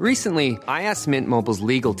Reynolds. Recently, I asked Mint Mobile's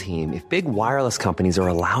legal team if big wireless companies are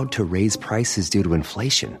allowed to raise prices due to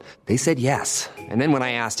inflation. They said yes. And then when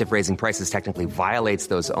I asked if raising prices technically violates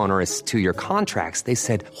those onerous two-year contracts, they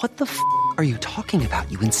said, "What the are you talking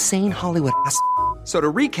about, you insane Hollywood ass?" So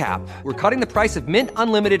to recap, we're cutting the price of Mint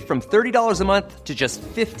Unlimited from $30 a month to just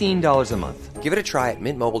 $15 a month. Give it a try at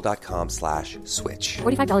mintmobile.com/switch.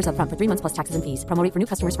 $45 up front for 3 months plus taxes and fees. Promo rate for new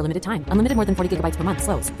customers for limited time. Unlimited more than 40 gigabytes per month.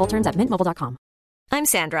 Slows full terms at mintmobile.com. I'm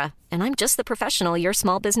Sandra, and I'm just the professional your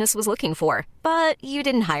small business was looking for. But you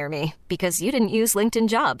didn't hire me because you didn't use LinkedIn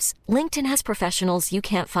Jobs. LinkedIn has professionals you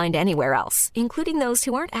can't find anywhere else, including those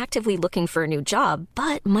who aren't actively looking for a new job,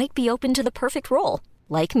 but might be open to the perfect role,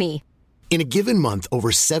 like me. In a given month,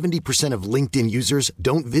 over 70% of LinkedIn users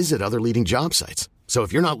don't visit other leading job sites. So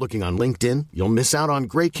if you're not looking on LinkedIn, you'll miss out on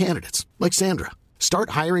great candidates like Sandra.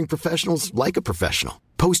 Start hiring professionals like a professional.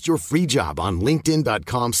 Post your free job on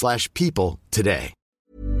linkedin.com/people today.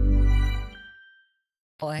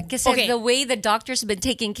 Because the way the doctors have been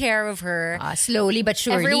taking care of her, slowly but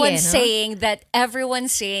surely. everyone's saying that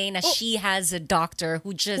she has a doctor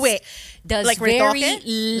who just does like very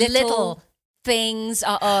little things,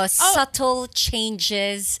 subtle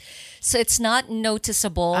changes, so it's not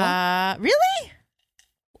noticeable. Really?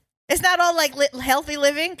 It's not all like healthy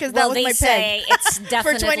living? Because that was they my say peg. it's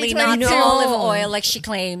definitely not olive oil like she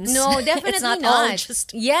claims. No, definitely it's not. not. All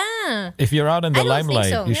just If you're out in the I don't think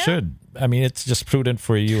limelight, so. you should. I mean, it's just prudent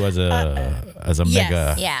for you as a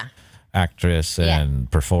mega actress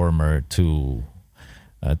and performer to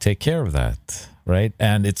take care of that, right?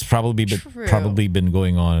 And it's probably been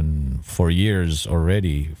going on for years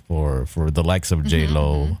already for the likes of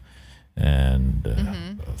J-Lo.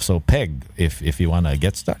 And so Peg, if you want to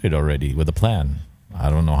get started already with a plan, I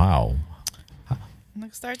don't know how.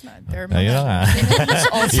 Nag-start na. There Ayun na nga.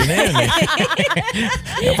 Yun na yun eh.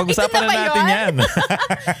 Pag-usapan na natin yan.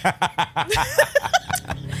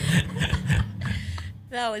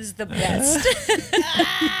 That was the best.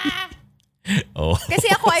 Kasi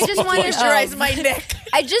ako, I just want to moisturize my neck.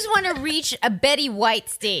 I just want to reach a Betty White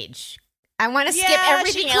stage. I want to skip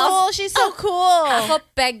everything she's else. Cool. She's so cool. Ako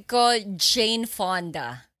peg ko Jane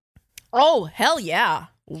Fonda. Oh, hell yeah.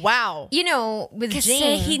 Wow. You know, with Kasi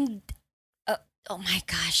Jane. Oh my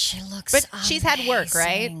gosh, she looks But she's had work,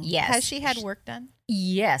 right? Yes. Has she had work done?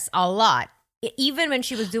 Yes, a lot. Even when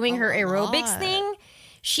she was doing her aerobics thing,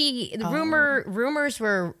 rumors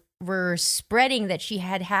were spreading that she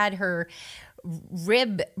had her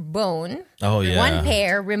rib bone, one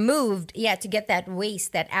pair removed, to get that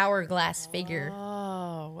waist, that hourglass figure.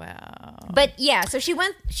 Oh wow! But so she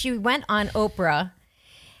went on Oprah.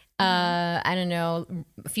 I don't know,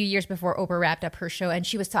 a few years before Oprah wrapped up her show, and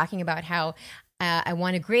she was talking about how I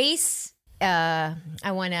want to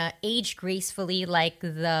age gracefully like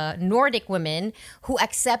the Nordic women who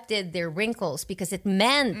accepted their wrinkles because it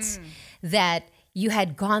meant that you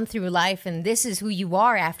had gone through life and this is who you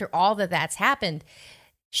are after all that's happened.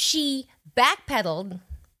 She backpedaled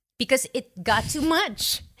because it got too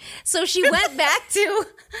much. So she went back to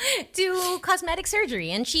cosmetic surgery,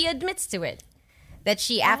 and she admits to it. That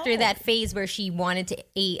she, after that phase where she wanted to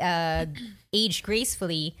age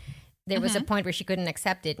gracefully, there was a point where she couldn't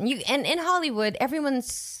accept it. And in Hollywood,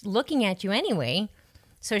 everyone's looking at you anyway.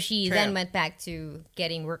 So she then went back to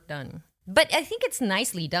getting work done. But I think it's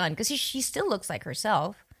nicely done because she still looks like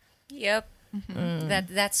herself. Yep.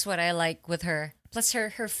 That's what I like with her. Plus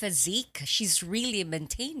her physique, she's really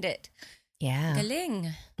maintained it. Yeah.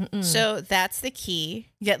 Galing. So that's the key.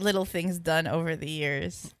 Get little things done over the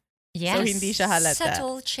years. Yes. So hindi siya halata.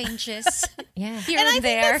 Subtle changes. Yeah. Here and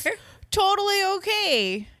there. Think that's totally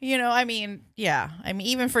okay. You know, I mean,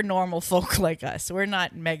 even for normal folk like us, we're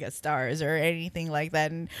not mega stars or anything like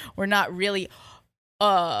that. And we're not really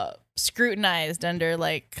scrutinized under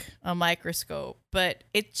like a microscope. But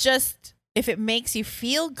it just, if it makes you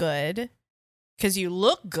feel good because you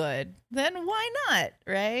look good, then why not,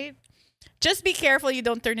 right? Just be careful you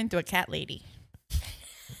don't turn into a cat lady.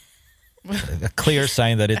 a clear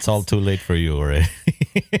sign that it's all too late for you already.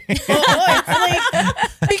 It's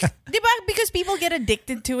like, because people get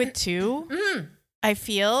addicted to it too. I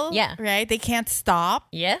feel. Yeah. Right? They can't stop.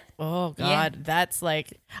 Yeah. Oh, God. That's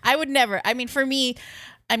like, I would never. I mean, for me,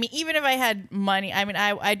 even if I had money,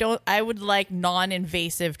 I would like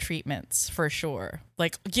non-invasive treatments for sure.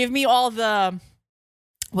 Like, give me all the,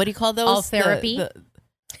 what do you call those? All therapy?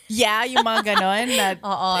 Yeah, yung mga ganon. That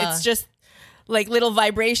it's just like little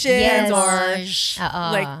vibrations or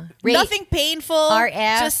like nothing painful.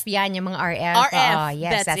 RF. Just yan yung mga RF. RF.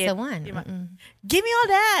 Yes, that's it. the one. Give me all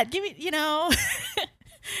that. Give me,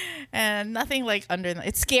 and nothing like under.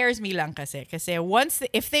 It scares me lang kasi. Kasi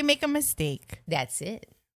if they make a mistake. That's it.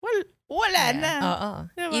 Well, wala na.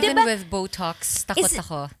 Even with Botox, takot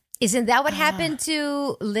ako. Isn't that what happened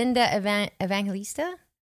to Linda Evangelista?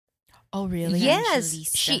 Oh, really? Yes.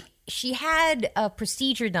 She had a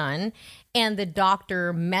procedure done and the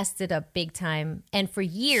doctor messed it up big time. And for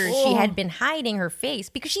years, she had been hiding her face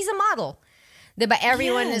because she's a model. But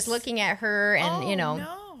everyone is looking at her and,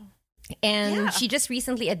 No. And she just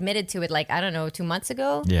recently admitted to it, like, I don't know, 2 months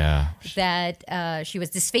ago. Yeah. That she was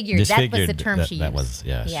disfigured. That was the term she used. That was,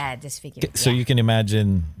 yes. Yeah, disfigured. So you can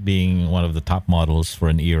imagine being one of the top models for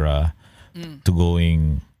an era to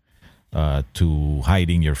going to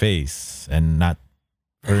hiding your face and not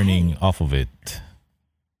earning off of it.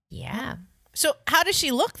 Yeah. So how does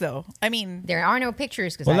she look though? I mean, there are no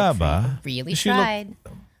pictures because Wala I ba? really She tried.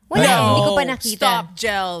 Wala, hindi ko pa nakita. Stop,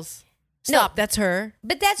 Gels. Stop, that's her.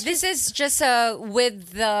 But this is just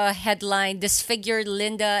with the headline, disfigured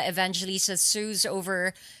Linda Evangelista sues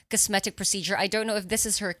over cosmetic procedure. I don't know if this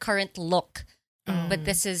is her current look, but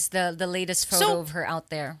this is the latest photo of her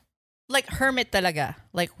out there. Like hermit talaga.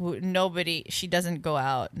 Like nobody, she doesn't go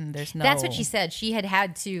out and there's no... That's what she said. She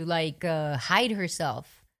had to like hide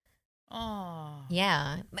herself. Oh.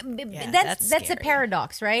 Yeah. That's a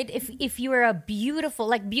paradox, right? If you are a beautiful,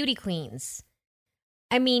 like beauty queens,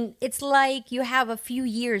 I mean, it's like you have a few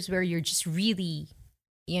years where you're just really,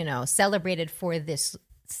 celebrated for this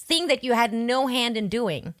thing that you had no hand in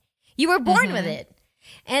doing. You were born with it.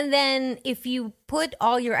 And then if you put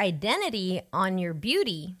all your identity on your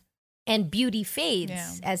beauty and beauty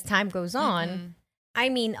fades as time goes on, I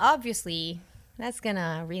mean, obviously that's going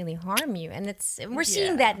to really harm you. And we're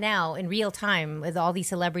seeing that now in real time with all these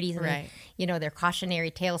celebrities and, their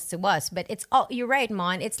cautionary tales to us. But you're right,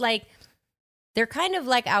 Mon. It's like, they're kind of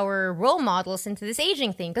like our role models into this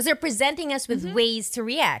aging thing because they're presenting us with ways to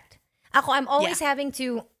react. I'm always having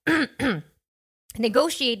to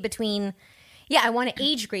negotiate between, I want to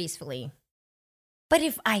age gracefully. But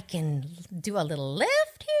if I can do a little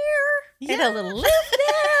lift here and a little lift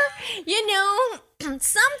there,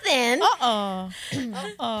 something. Why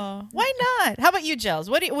not? How about you, Gels?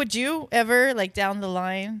 Would you ever, like, down the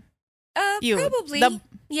line? Probably.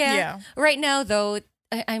 Yeah. Right now, though,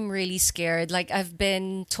 I'm really scared. Like, I've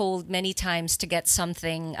been told many times to get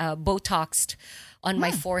something Botoxed on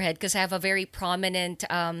my forehead because I have a very prominent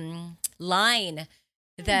line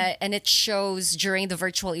and it shows during the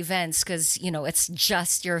virtual events because, it's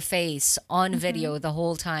just your face on video the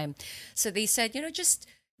whole time. So they said, just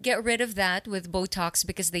get rid of that with Botox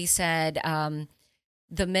because they said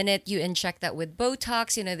the minute you inject that with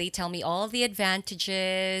Botox, they tell me all the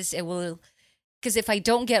advantages. It will... Because if I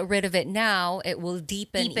don't get rid of it now, it will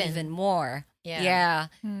deepen. Even more. Yeah.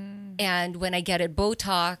 And when I get it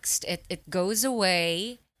Botoxed, it goes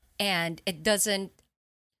away and it doesn't...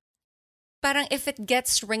 Parang if it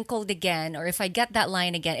gets wrinkled again or if I get that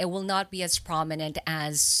line again, it will not be as prominent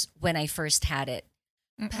as when I first had it.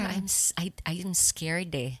 But I'm scared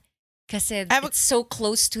Because it's so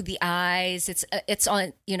close to the eyes. It's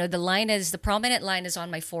on, the prominent line is on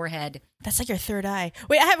my forehead. That's like your third eye.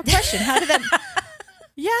 Wait, I have a question. How did that...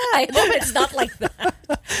 Yeah. I hope it's not like that.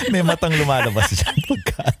 May matang lumalabas dyan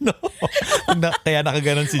pagkano. Kaya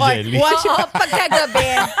nakaganon si Jelly.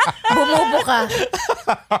 Pagkagabi, bumubo ka.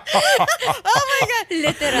 Oh my God.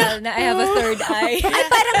 Literal na I have a third eye. Ay,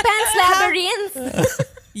 parang Pan's Labyrinth.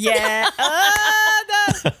 Yeah.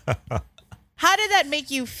 How did that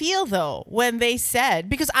make you feel, though, when they said...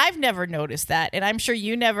 Because I've never noticed that, and I'm sure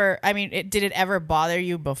you never... I mean, did it ever bother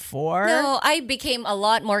you before? No, I became a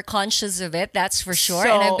lot more conscious of it, that's for sure.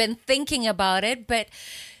 And I've been thinking about it, but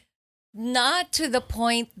not to the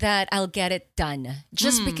point that I'll get it done.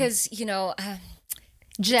 Just because, Gel.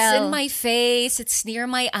 It's in my face, it's near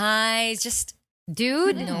my eyes, just...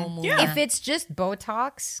 Dude, no more. If it's just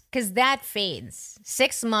Botox, because that fades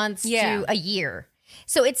 6 months to a year.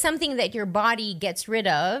 So it's something that your body gets rid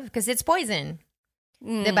of because it's poison.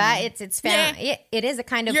 Diba? It's found. It is a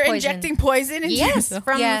kind of You're poison. injecting poison into Yes,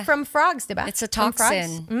 yourself. from frogs, diba? It's a From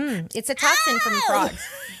frogs. toxin. It's a toxin from frogs.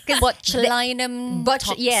 Botulinum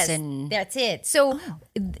toxin. Yes, that's it. So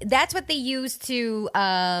that's what they use to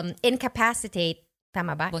incapacitate.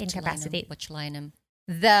 Tama ba? Incapacitate Botulinum.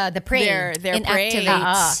 the prey. Their prey.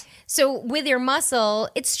 Inactivates. So with your muscle,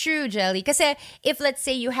 it's true, Jelly. Because if let's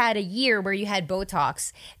say you had a year where you had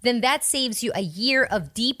Botox, then that saves you a year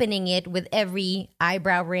of deepening it with every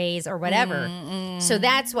eyebrow raise or whatever. So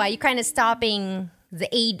that's why you're kind of stopping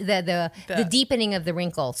the deepening of the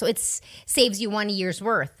wrinkle. So it saves you 1 year's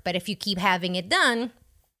worth. But if you keep having it done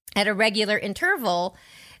at a regular interval,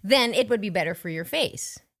 then it would be better for your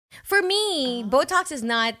face. For me, Botox is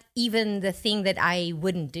not even the thing that I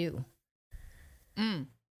wouldn't do.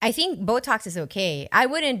 I think Botox is okay. I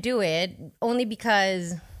wouldn't do it only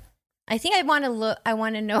because I think I want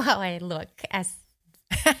to know how I look as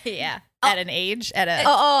at an age, until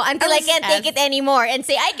I can't take it anymore and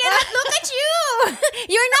say I cannot look at you.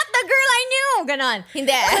 You're not the girl I knew. Ganon.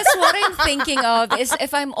 Hindi. That's what I'm thinking of. Is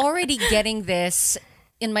if I'm already getting this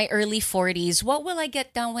in my early 40s, what will I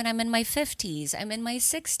get done when I'm in my 50s? I'm in my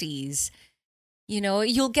 60s. You know,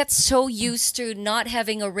 you'll get so used to not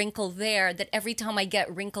having a wrinkle there that every time I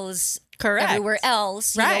get wrinkles everywhere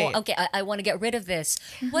else, you know, okay, I want to get rid of this.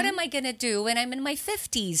 What am I going to do when I'm in my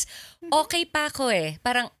 50s? Okay pa ako eh.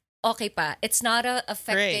 Parang okay pa. It's not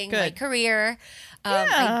affecting my career.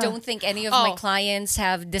 I don't think any of my clients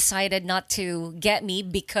have decided not to get me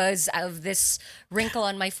because of this wrinkle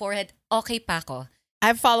on my forehead. Okay pa ako. I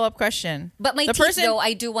have a follow-up question. But my teeth, though,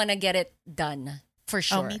 I do want to get it done. For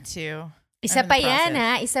sure. Oh, me too. Isa pa yan,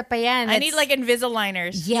 ha? Isa pa yan. I need like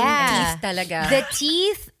Invisaligners. Yeah. Teeth talaga. The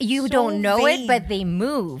teeth, you don't know it, but they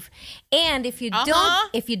move. And if you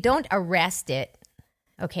don't arrest it,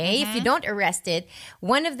 okay? If you don't arrest it,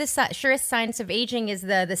 one of the surest signs of aging is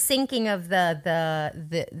the sinking of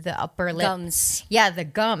the upper lip. Gums. Yeah, the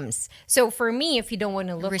gums. So for me, if you don't want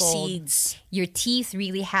to look recedes. old, your teeth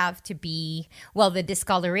really have to be, the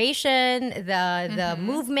discoloration, the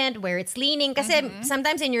movement where it's leaning. Kasi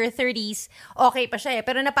sometimes in your 30s, okay pa siya eh.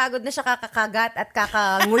 Pero napagod na siya kakagat at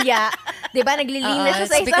kakanguya. Diba? Naglilin na siya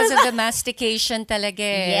sa it's because of the mastication talaga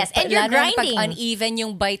eh. Yes, and you're grinding. Pag uneven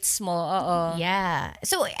yung bites mo. Yeah.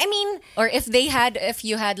 So, I mean... Or if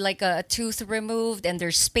you had like a tooth removed and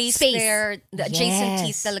there's space there, the adjacent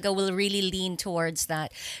teeth talaga will really lean towards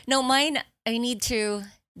that. No, mine, I need to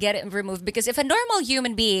get it removed because if a normal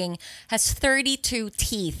human being has 32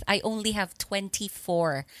 teeth, I only have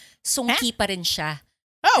 24. Sungki pa rin siya.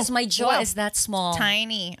 Because my jaw is that small.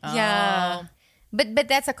 Tiny. Yeah. But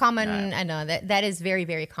that's a common, I know, that is very,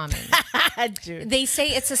 very common. They say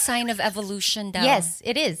it's a sign of evolution now. Yes,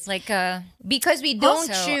 it is. Like because we don't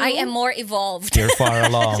chew. I am more evolved. You're far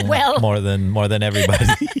along more than everybody.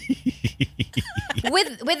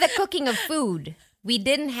 With the cooking of food, we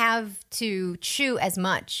didn't have to chew as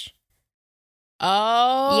much.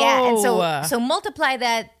 Oh. Yeah, and so multiply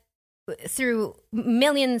that through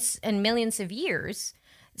millions and millions of years.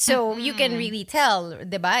 So you can really tell,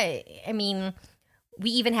 diba? I mean,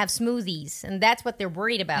 we even have smoothies, and that's what they're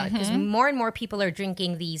worried about because more and more people are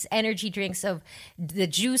drinking these energy drinks of the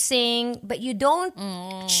juicing, but you don't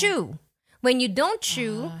chew. When you don't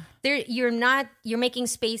chew, you're making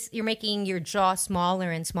space, you're making your jaw smaller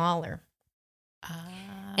and smaller.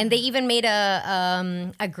 And they even made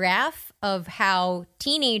a graph of how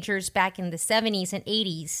teenagers back in the 70s and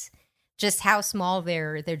 80s, just how small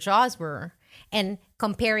their jaws were, and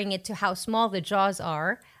comparing it to how small the jaws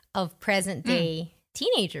are of present day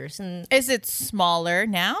teenagers. And is it smaller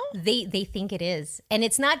now? They think it is. And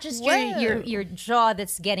it's not just your jaw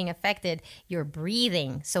that's getting affected, your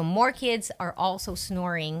breathing. So more kids are also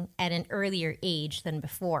snoring at an earlier age than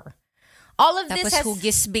before. All of this has...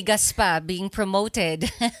 hugis bigas pa being promoted.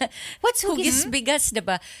 What's hugis? Hugis bigas,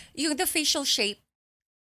 diba? Yung the facial shape.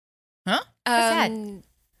 Huh? What's that?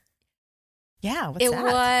 Yeah, what's it that?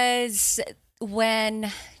 Was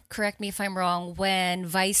when, correct me if I'm wrong, when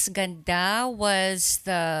Vice Ganda was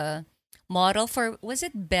the model for, was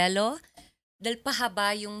it Bello? Dahil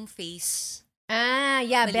pahaba yung face.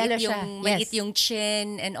 Yeah, Bello siya. Maliit yung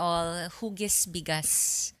chin and all. Hugis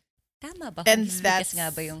bigas. Tama ba? And Hugis that's bigas nga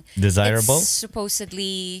ba yung... desirable? It's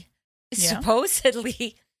supposedly...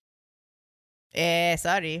 Sorry.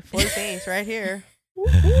 Full face right here.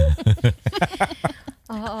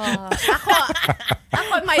 Ako,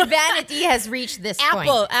 my vanity has reached this point.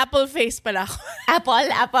 Apple face pala ako.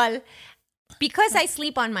 Apple. Because I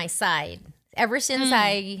sleep on my side, ever since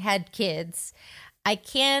I had kids, I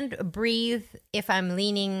can't breathe if I'm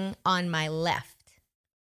leaning on my left.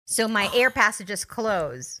 So my air passages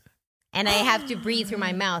close. And I have to breathe through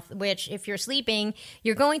my mouth, which if you're sleeping,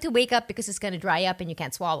 you're going to wake up because it's going to dry up and you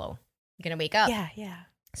can't swallow. You're going to wake up. Yeah.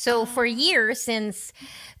 So for years since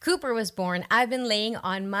Cooper was born, I've been laying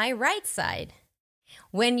on my right side.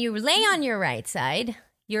 When you lay on your right side,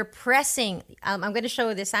 you're pressing. I'm going to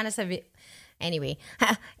show this. Anyway,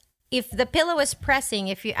 if the pillow is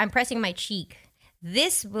pressing, I'm pressing my cheek,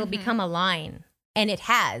 this will become a line. And it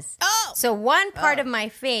has. Oh! So one part of my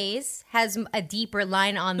face has a deeper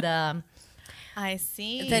line on the... I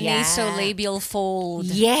see. The nasolabial fold.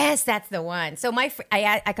 Yes, that's the one. So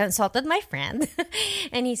I consulted my friend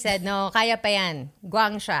and he said, no, kaya pa yan.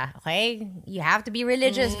 Guang siya, okay? You have to be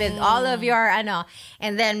religious with all of your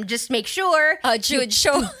and then just make sure. Jude,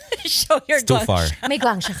 show your It's too guang far. May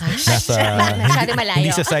guang siya ka? Nasa, Masyado malayo.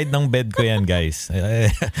 hindi sa side ng bed ko yan, guys.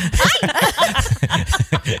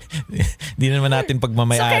 Hindi naman natin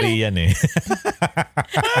pagmamayari yan eh.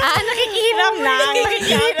 Nakikihiram lang.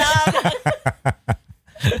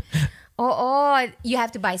 You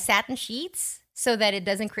have to buy satin sheets so that it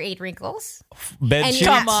doesn't create wrinkles. Bed And sheets?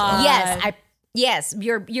 Come on. Yes,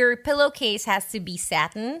 your pillowcase has to be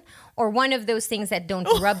satin or one of those things that don't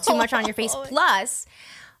rub too much on your face. Plus,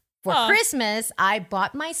 for Christmas, I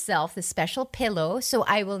bought myself the special pillow so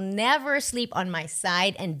I will never sleep on my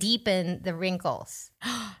side and deepen the wrinkles.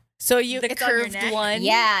 So the curved one.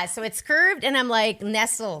 Yeah, so it's curved and I'm like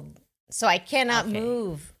nestled. So I cannot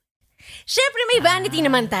move. Syempre may vanity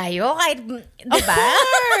naman tayo. Kahit, diba?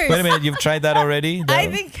 Wait a minute, you've tried that already? I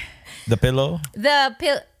think the pillow?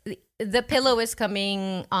 The pillow is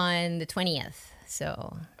coming on the 20th.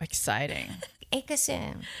 So exciting. Kasi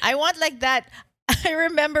I want like that. I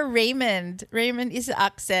remember Raymond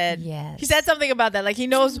Isaac said, yes. He said something about that. Like he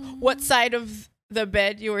knows what side of the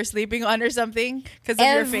bed you were sleeping on or something because of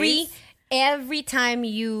your face. Every time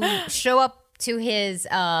you show up to his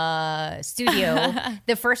studio,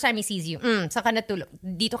 the first time he sees you, saan ka natulog?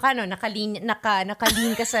 Dito ka, no?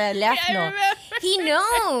 Nakalin ka sa left, no? He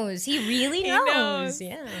knows. He really knows.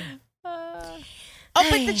 Yeah.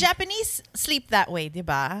 But the Japanese sleep that way,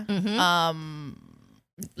 diba?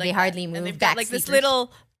 They hardly move. And they've got like this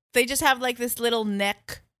little, they just have like this little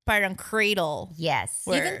neck, parang cradle. Yes.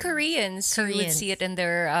 Even Koreans, you would see it in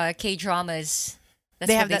their K-dramas. That's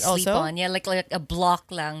they what have they that sleep also? on. Yeah, like a block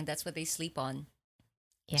lang. That's what they sleep on.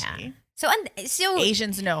 Yeah. So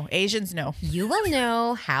Asians know. You will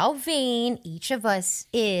know how vain each of us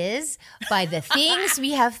is by the things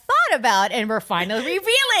we have thought about and we're finally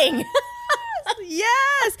revealing.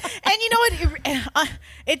 Yes. And you know what?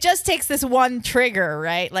 It just takes this one trigger,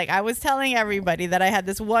 right? Like I was telling everybody that I had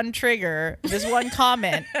this one trigger, this one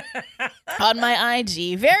comment on my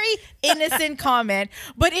IG. Very innocent comment,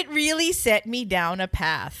 but it really set me down a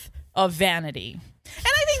path of vanity. And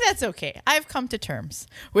I think that's okay. I've come to terms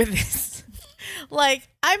with this. Like,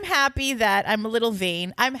 I'm happy that I'm a little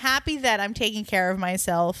vain. I'm happy that I'm taking care of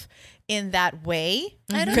myself in that way.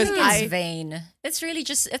 I don't think it's vain. It's really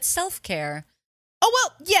just, it's self-care. Oh,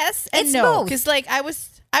 well, yes and It's no. both. Because like I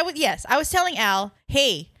was telling Al,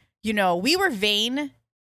 hey, you know, we were vain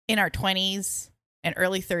in our 20s and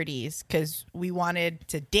early 30s because we wanted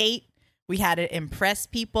to date. We had to impress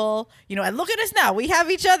people, you know, and look at us now. We have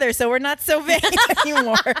each other, so we're not so vain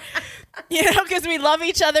anymore. You know, because we love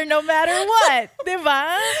each other no matter what.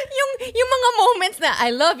 Diba? Yung mga moments na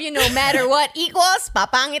I love you no matter what equals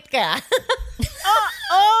papangit ka.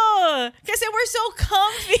 Because we're so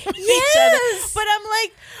comfy with each other.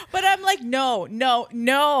 But I'm like,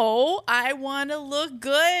 no. I want to look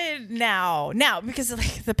good now. Now, because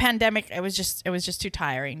like the pandemic, it was just too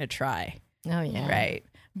tiring to try. Oh yeah. Right.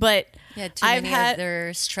 But yeah, too many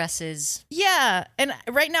other stresses. Yeah. And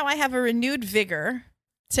right now I have a renewed vigor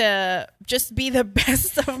to just be the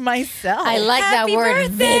best of myself. I like Happy that word,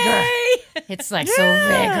 birthday! vigor. It's like so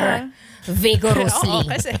vigor. Vigorously.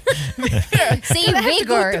 Say I have to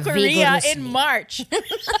go vigor. to Korea vigorously. in March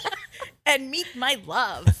and meet my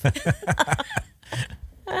love.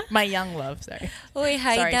 My young love, sorry. Uy,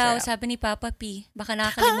 hi Sorry, daw, Sir Al. sabi ni Papa P. Baka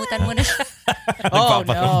nakakalimutan mo na siya. Oh,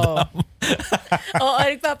 no. Oo,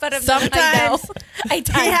 nagpaparamdam. Sometimes I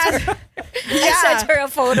tagged her. I sent her a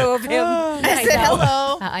photo of him. I said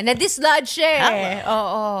hello. Na-dislodge siya eh.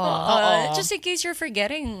 Oo. Just in case you're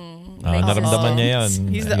forgetting. Naramdaman niya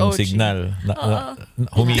yun. He's the yung OG. signal.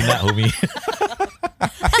 Humina.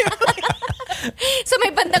 So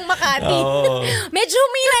may bandang Makati. Oo. Medyo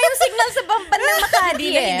humina yung signal sa bandang Makati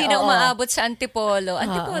Hindi na umaabot sa Antipolo.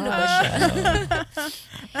 Antipolo ba siya?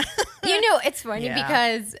 You know, it's funny Yeah.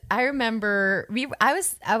 because I remember I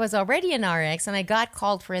was already an RX and I got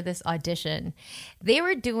called for this audition. They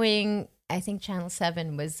were doing, I think Channel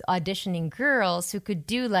 7 was auditioning girls who could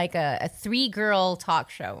do like a 3-girl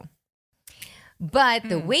talk show. But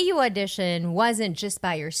the way you audition wasn't just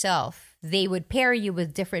by yourself. They would pair you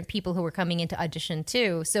with different people who were coming into audition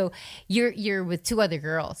too. So you're with two other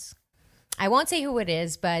girls. I won't say who it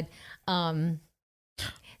is, but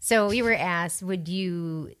so we were asked, would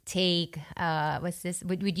you take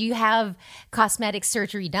would you have cosmetic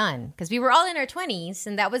surgery done? Because we were all in our 20s,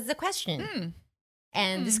 and that was the question.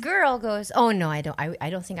 And this girl goes, "Oh no, I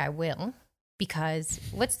don't think I will, because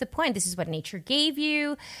what's the point? This is what nature gave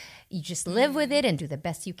you. You just live with it and do the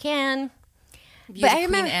best you can." But I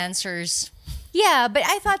remember answers. Yeah, but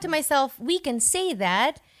I thought to myself, we can say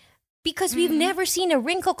that because we've never seen a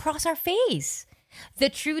wrinkle cross our face. The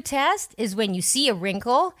true test is when you see a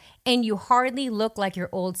wrinkle and you hardly look like your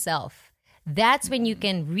old self. That's when you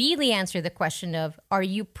can really answer the question of, are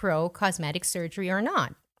you pro cosmetic surgery or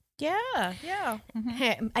not? Yeah.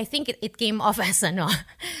 I think it came off as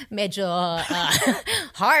medyo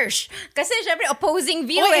harsh. Kasi syempre opposing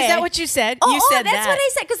view. Wait, is that what you said? Oh, You said that's that. what I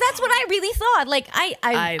said, because that's what I really thought. Like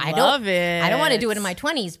I love don't, it. I don't want to do it in my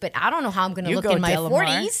 20s, but I don't know how I'm going to You look go, in my Delamar.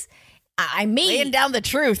 40s. I may Laying down the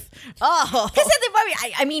truth. Oh. Kasi diba,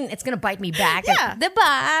 I mean, it's gonna bite me back. Yeah.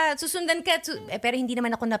 Diba? Susundan ka. Pero hindi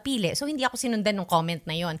naman ako napili. So, hindi ako sinundan ng comment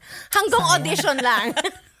na yon. Hanggang audition lang.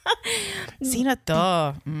 Sino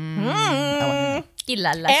to?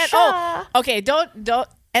 Kilala And, siya. okay, don't.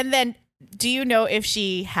 And then, do you know if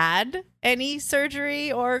she had any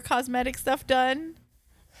surgery or cosmetic stuff done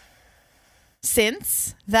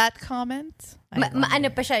since that comment? Ano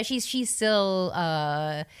pa siya? She's still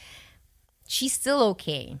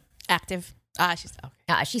okay. Active. She's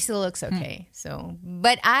okay. She still looks okay. So,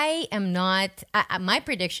 but I am not. My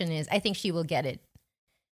prediction is, I think she will get it.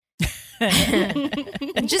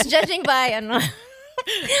 Just judging by ano.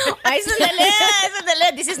 Ay, sandali.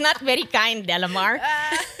 This is not very kind, Delamar.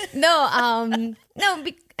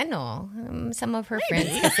 Some of her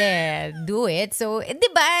friends kasi do it. So,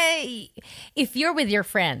 diba, if you're with your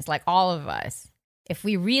friends, like all of us, if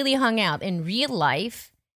we really hung out in real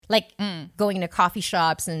life, like going to coffee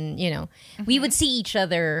shops and, we would see each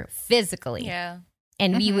other physically. Yeah.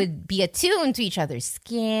 And we would be attuned to each other's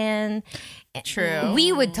skin. True.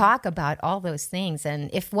 We would talk about all those things. And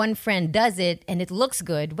if one friend does it and it looks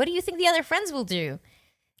good, what do you think the other friends will do?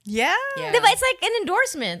 Yeah. Diba? It's like an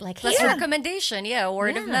endorsement. Like, Plus hey, recommendation. Yeah,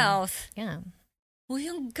 word of mouth. yeah. Uy,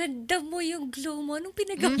 ang ganda mo, yung glow mo. Anong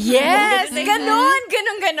pinagawa mo? Yes!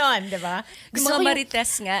 Ganon. Diba? Gusto ko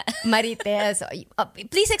Marites nga. Marites.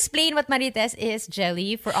 Please explain what Marites is,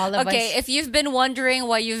 Jelly, for all of us. Okay, if you've been wondering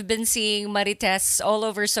why you've been seeing Marites all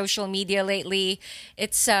over social media lately,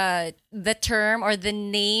 it's the term or the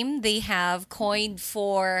name they have coined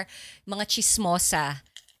for mga chismosa.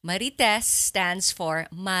 Marites stands for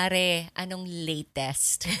Mare, anong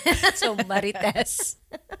latest? So, Marites.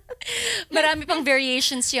 Marami pang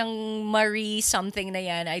variations yung Marie something na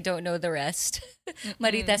yan. I don't know the rest.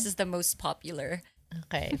 Marites is the most popular.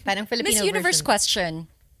 Okay. Parang Filipino Miss Universe version. question.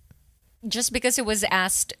 Just because it was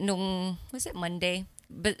asked was it Monday?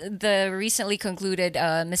 But the recently concluded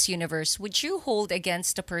Miss Universe, would you hold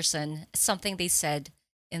against a person something they said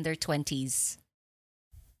in their 20s?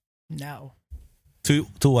 No. To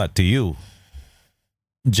what? To you?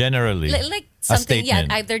 Generally. Like something,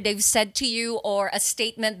 statement. either they've said to you or a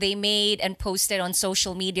statement they made and posted on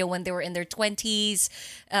social media when they were in their 20s.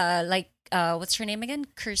 What's her name again?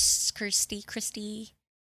 Christy,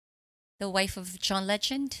 the wife of John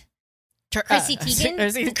Legend? Chrissy Teigen?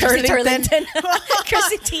 Chrissy Turlington.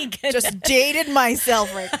 Chrissy Teigen. Just dated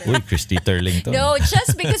myself right there. Uy, Christy Turlington. No,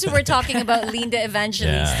 just because we were talking about Linda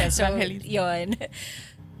Evangelista. Yeah. So, yun.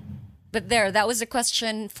 But that was a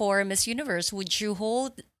question for Miss Universe. Would you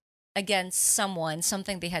hold against someone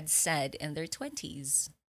something they had said in their 20s?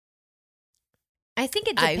 I think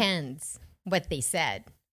it depends what they said.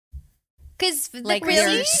 Because Like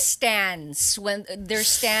their stance,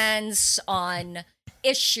 on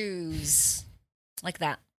issues like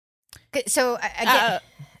that. So,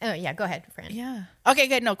 again, go ahead, friend. Yeah. Okay,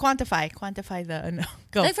 good. No, quantify the no.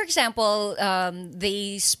 Go. Like, for example,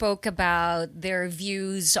 they spoke about their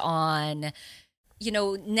views on,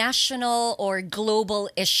 national or global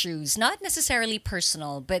issues, not necessarily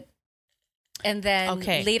personal, but, and then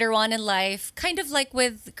later on in life, kind of like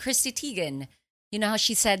with Chrissy Teigen. You know how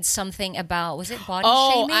she said something about, was it body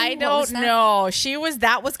shaming? I don't know.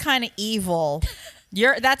 That was kind of evil.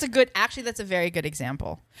 That's a very good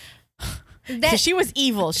example. She was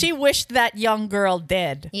evil. She wished that young girl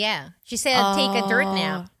dead. Yeah. She said, take a dirt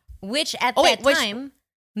nap, which at that time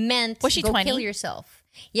meant was she go 20? kill yourself.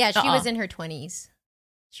 Yeah, she was in her 20s.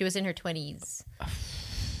 She was in her 20s.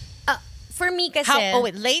 For me kasi...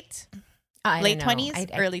 Late? Late don't know. 20s,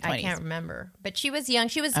 early 20s? I can't remember. But she was young.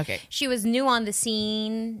 Okay. She was new on the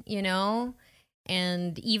scene,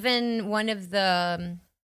 and even one of the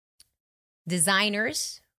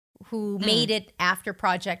designers who made it after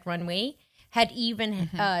Project Runway had even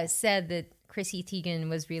said that Chrissy Teigen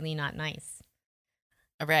was really not nice.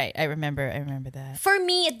 Right. I remember that. For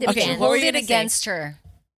me, it depends. Okay, Hold it against her.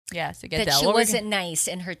 Yeah, so That she wasn't nice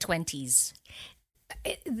in her 20s.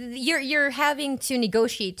 You're having to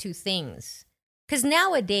negotiate two things. Because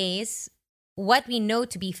nowadays, what we know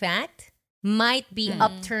to be fact might be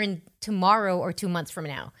upturned tomorrow or 2 months from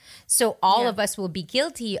now. So all of us will be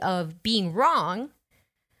guilty of being wrong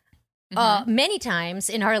many times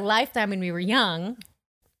in our lifetime when we were young,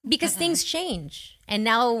 because things change. And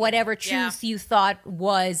now whatever truth you thought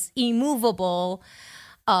was immovable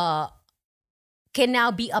can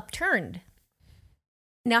now be upturned.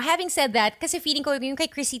 Now, having said that, kasi feeling ko yung kay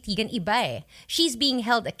Chrissy Teigen iba eh. She's being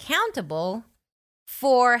held accountable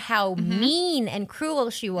for how mean and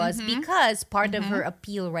cruel she was because part of her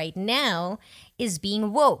appeal right now is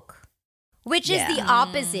being woke, which is the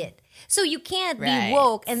opposite. So you can't be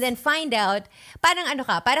woke and then find out, parang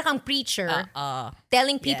kang preacher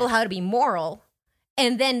telling people how to be moral,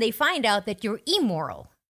 and then they find out that you're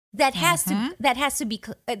immoral. That has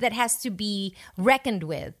to be reckoned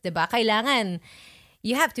with, diba? Kailangan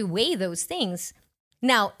you have to weigh those things.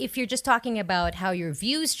 Now, if you're just talking about how your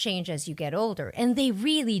views change as you get older, and they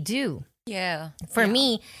really do. Yeah. For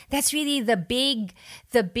me, that's really the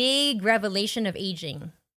big revelation of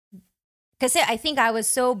aging. Because I think I was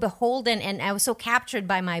so beholden and I was so captured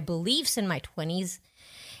by my beliefs in my 20s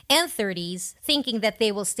and 30s, thinking that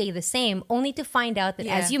they will stay the same, only to find out that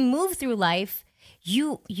as you move through life,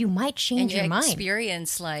 you might change your mind.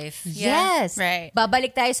 Experience life. Yes. Right.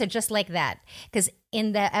 Babalik tayo sa just like that. Because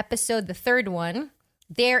in the episode, the third one,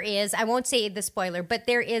 there is, I won't say the spoiler, but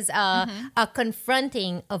there is a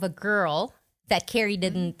confronting of a girl that Carrie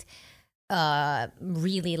didn't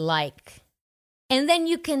really like. And then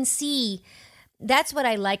you can see, that's what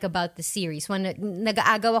I like about the series, when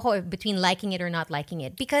nag-aagaw ako between liking it or not liking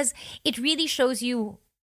it, because it really shows you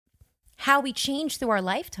how we change through our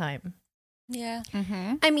lifetime. Yeah.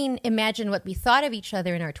 I mean, imagine what we thought of each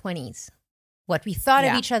other in our 20s, what we thought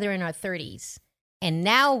of each other in our 30s, and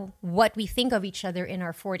now what we think of each other in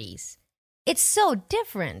our 40s. It's so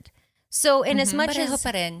different. So in as much Pareho as...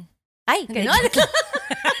 pa rin. Ay, ganon.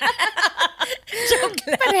 Joke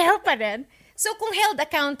lang. Pareho pa rin. So kung held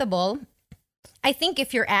accountable, I think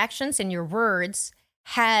if your actions and your words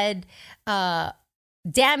had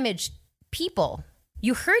damaged people,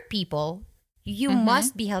 you hurt people, you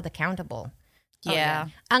must be held accountable. Yeah.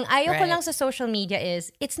 Ang ayaw ko lang sa social media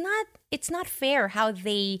is it's not fair how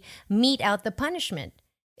they mete out the punishment.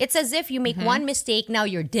 It's as if you make one mistake, now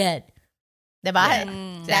you're dead.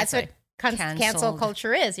 Diba? That's what cancel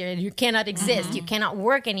culture is. You cannot exist. You cannot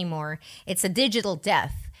work anymore. It's a digital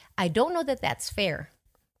death. I don't know that that's fair.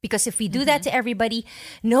 Because if we do that to everybody,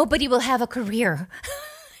 nobody will have a career.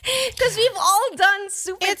 Because we've all done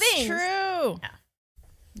stupid things. It's true.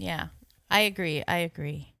 Yeah. I agree.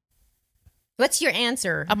 What's your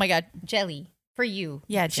answer? Oh my God. Jelly, for you.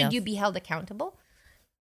 Yeah, Should you be held accountable?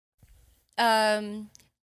 You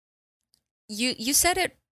said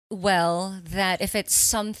it well, that if it's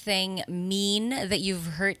something mean that you've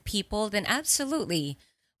hurt people, then absolutely.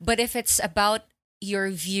 But if it's about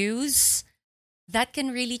your views, that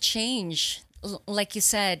can really change. Like you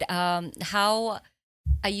said, how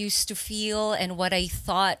I used to feel and what I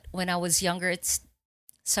thought when I was younger, it's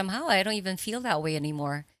somehow I don't even feel that way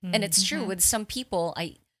anymore. And it's true with some people.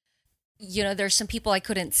 There's some people I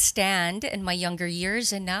couldn't stand in my younger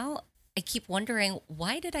years, and now I keep wondering,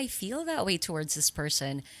 why did I feel that way towards this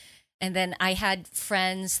person? And then I had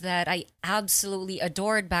friends that I absolutely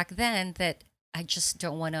adored back then that I just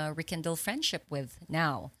don't want to rekindle friendship with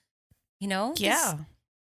now. Yeah.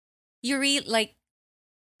 You read, like,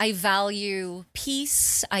 I value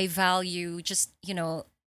peace. I value just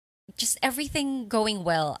everything going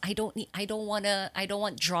well. I don't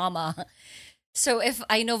want drama. So if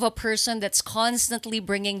I know of a person that's constantly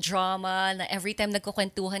bringing drama, na every time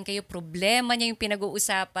nagkukwentuhan kayo, problema niya yung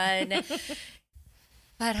pinag-uusapan,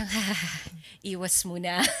 parang, iwas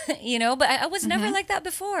muna. But I was never like that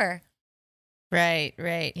before. Right.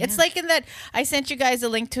 Yeah. It's like in that I sent you guys a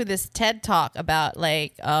link to this TED Talk about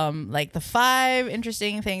like the 5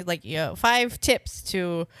 interesting things, 5 tips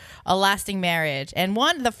to a lasting marriage. And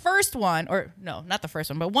one of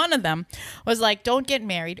them was like, don't get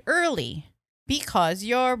married early because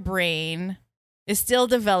your brain is still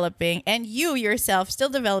developing and you yourself still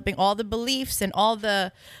developing all the beliefs and all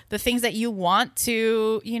the things that you want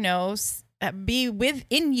to, be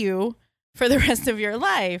within you for the rest of your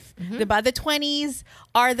life. Diba? The 20s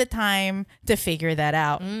are the time to figure that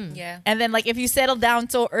out. Yeah. And then like if you settle down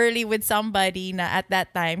so early with somebody na at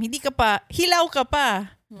that time, hindi ka pa, hilaw ka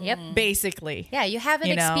pa. Yep. Basically. Yeah, you haven't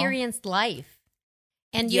experienced life.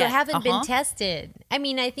 And you haven't been tested. I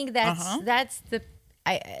mean, I think that's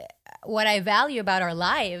what I value about our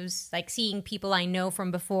lives, like seeing people I know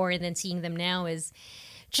from before and then seeing them now, is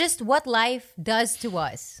just what life does to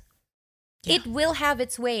us. Yeah. It will have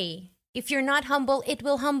its way. If you're not humble, it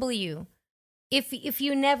will humble you. If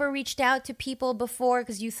you never reached out to people before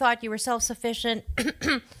because you thought you were self-sufficient,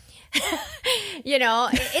 you know,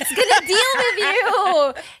 it's gonna deal with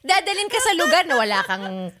you. Dadalhin ka sa lugar na wala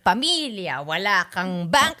kang pamilya, wala kang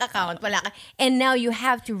bank account, and now you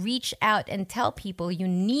have to reach out and tell people you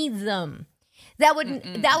need them. That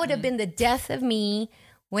would have been the death of me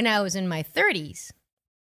when I was in my 30s.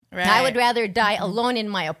 Right. I would rather die alone in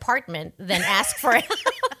my apartment than ask for it.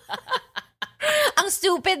 Ang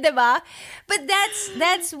stupid, diba? But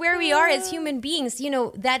that's where we are as human beings. You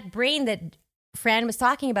know, that brain that Fran was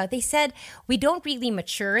talking about, they said we don't really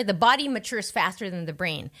mature. The body matures faster than the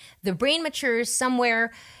brain. The brain matures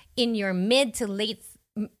somewhere in your mid to late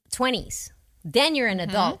 20s. Then you're an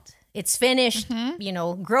adult. It's finished, you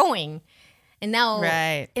know, growing. And now,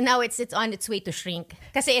 it's on its way to shrink.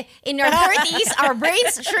 Kasi in our 30s, our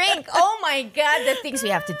brains shrink. Oh my God, the things we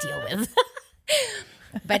have to deal with.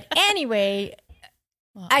 But anyway,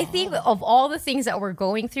 I think of all the things that we're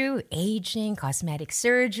going through, aging, cosmetic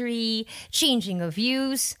surgery, changing of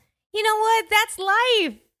views, you know what? That's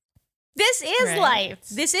life. This is life.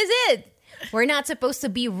 This is it. We're not supposed to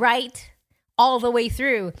be right all the way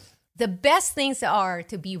through. The best things are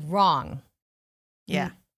to be wrong.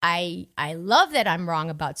 Yeah. I love that I'm wrong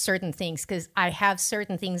about certain things because I have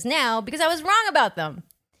certain things now because I was wrong about them.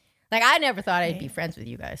 Like, I never thought I'd be friends with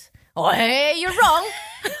you guys. Oh, hey, you're wrong.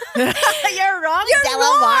 You're wrong,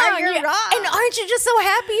 Delamar. You're wrong. And aren't you just so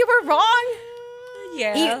happy you were wrong?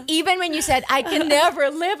 Yeah. Even when you said, I can never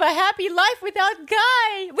live a happy life without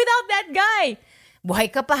that guy.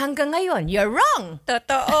 Buhay ka pa hanggang ngayon. You're wrong.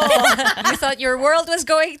 Totoo. You thought your world was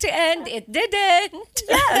going to end. It didn't.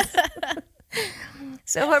 Yes.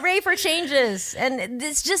 So hooray for changes. And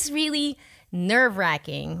it's just really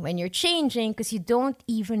nerve-wracking when you're changing because you don't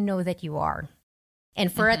even know that you are.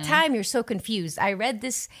 And for a time, you're so confused. I read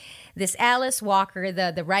this Alice Walker,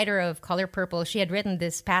 the writer of Color Purple, she had written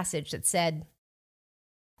this passage that said,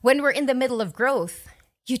 when we're in the middle of growth,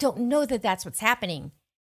 you don't know that that's what's happening.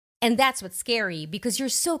 And that's what's scary because you're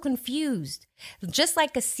so confused. Just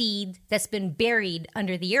like a seed that's been buried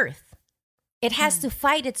under the earth. It has to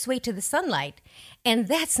fight its way to the sunlight. And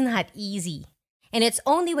that's not easy. And it's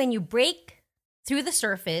only when you break through the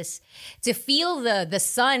surface to feel the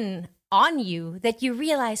sun on you that you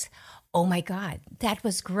realize, oh my God, that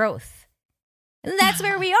was growth. And that's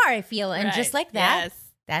where we are, I feel. And just like that,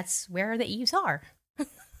 that's where the Eves are.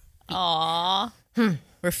 Aww.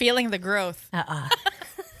 We're feeling the growth.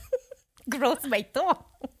 Growth ba ito?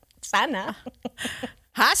 Sana.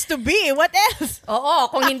 Has to be. What else? Oo,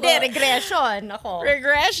 kung hindi, regression. Ako.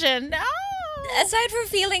 Regression. No. Aside from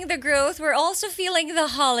feeling the growth, we're also feeling the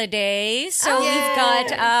holidays. So we've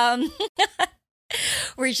got...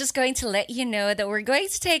 we're just going to let you know that we're going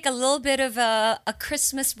to take a little bit of a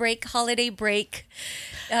Christmas break, holiday break.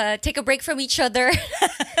 Take a break from each other.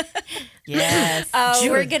 Yes.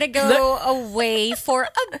 We're going to go away for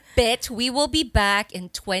a bit. We will be back in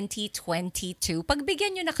 2022.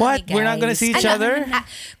 Pagbigyan nyo na kami, What? guys. We're not gonna see each other?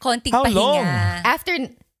 Konting How pahinga. long?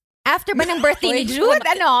 After ba ng birthday ni Jude?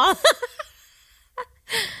 Ano?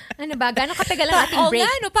 Ano ba? Gano'ng katagal ang ating break?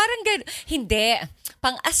 Nga, no? Parang hindi.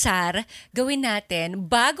 Pang-asar, gawin natin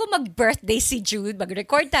bago mag-birthday si Jude.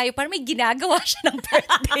 Mag-record tayo para may ginagawa siya ng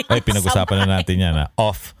birthday. Ay, pinag-usapan na natin yan.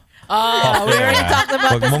 Off. Oh, we already talked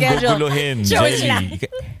about the schedule. Huwag mong guguluhin, George Jelly.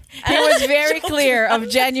 He was very clear of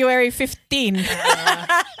January 15.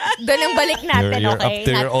 Doon ang balik natin, You're okay? up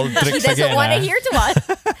to your old He tricks doesn't again. want to hear to us.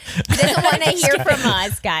 He doesn't want to hear from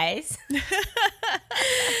us, guys.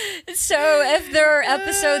 So if there are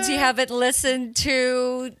episodes you haven't listened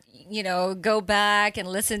to, you know, go back and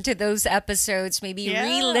listen to those episodes. Maybe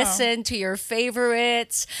re-listen to your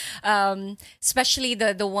favorites, especially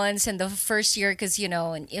the ones in the first year. Because, you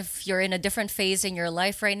know, if you're in a different phase in your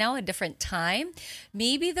life right now, a different time,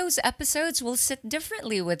 maybe those episodes will sit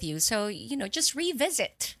differently with you. So, you know, just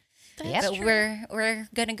revisit. But we're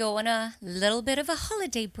going to go on a little bit of a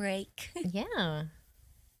holiday break. Yeah.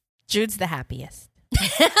 Jude's the happiest.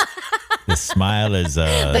 The smile is Look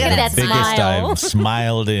at the that biggest smile. I've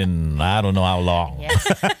smiled in I don't know how long. Yes.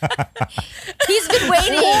 He's been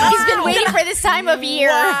waiting. He's been waiting for this time of year.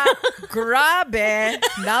 Wow. Grabe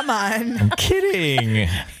naman. I'm kidding.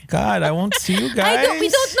 God, I won't see you guys. We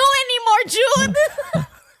don't know anymore, Jude.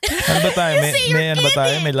 Ano ba tayo? You say you're ano ba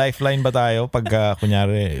tayo? kidding. May lifeline ba tayo? Pag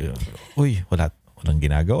kunyari, walang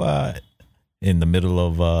ginagawa in the middle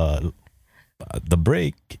of the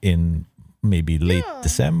break in maybe late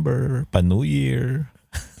December, pa-New Year.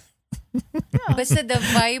 Basta the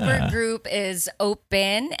Viber group is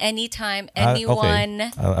open anytime anyone,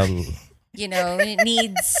 Okay.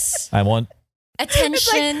 needs I want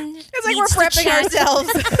attention. It's like we're prepping ourselves.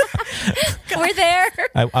 We're there.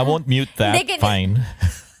 I won't mute that. Fine.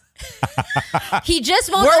 He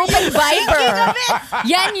just won't open Viber.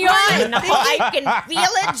 Yan yun. Ako, I can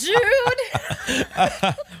feel it, Jude.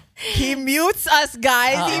 He mutes us,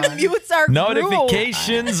 guys. He mutes our group.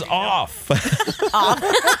 Notifications off.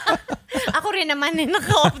 Ako rin naman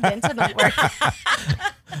naka-off din. So don't worry.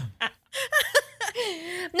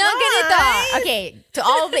 No, ganito. Okay, to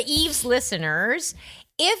all the Eves listeners,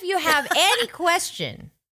 if you have any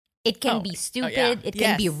question, it can be stupid, it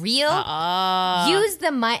can be real. Use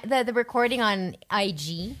the recording on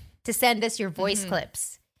IG to send us your voice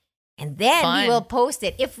clips. And then we will post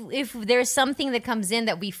it. If there's something that comes in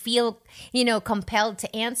that we feel, compelled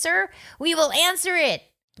to answer, we will answer it.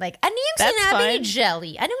 Like, ano yung sinabi ni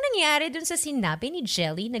Jelly? Anong nangyari dun sa sinabi ni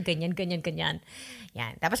Jelly na ganyan, ganyan, ganyan?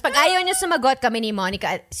 Yan. Tapos pag ayaw niya sumagot, kami ni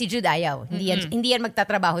Monica, si Jude ayaw. Hindi yan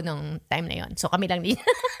magtatrabaho ng time na yon. So kami lang ni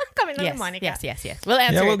Monica. Yes. We'll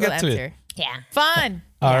answer we'll it. get to it. Yeah. Fun.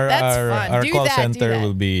 That's fun. Our Do call that, center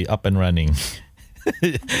will be up and running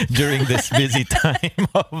during this busy time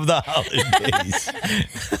of the holidays.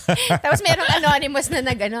 Tapos merong anonymous na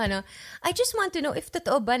I just want to know if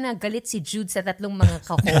totoo ba na galit si Jude sa tatlong mga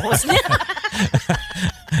ka-host niya.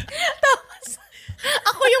 Tapos,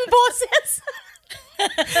 ako yung boses.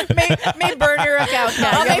 may burner account ka.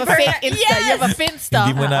 You have a fake Insta. Yes. You have a Finsta.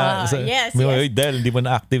 Hindi mo na yes. Dahil hindi mo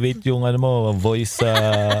na activate yung voice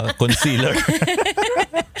concealer.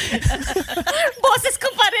 Boses ko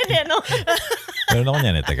pa rin no? Meron ako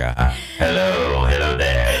niyan, teka. Hello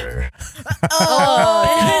there.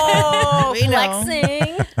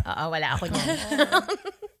 Flexing. Wala ako niyan.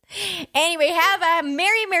 Anyway, have a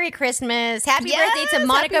Merry Christmas. Happy birthday to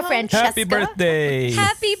Monica Francesca. Happy birthday.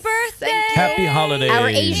 Happy birthday. Happy holidays.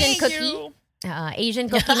 Our Asian cookie.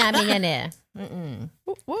 Asian cookie namin yan eh.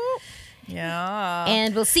 Yeah.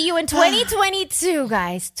 And we'll see you in 2022,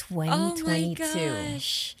 guys. 2022. Oh my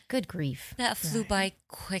gosh. Good grief. That flew by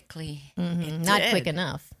quickly. Not quick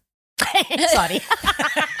enough. Sorry.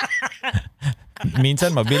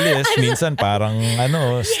 Minsan mabilis, minsan parang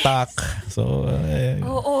stuck. So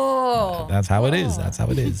that's how it is. That's how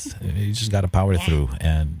it is. You just got to power through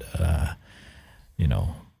and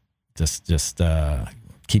just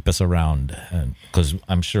keep us around, and because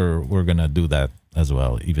I'm sure we're gonna do that as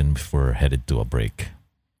well, even if we're headed to a break.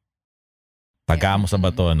 Pagamo sa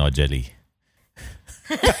bato, no, Jelly?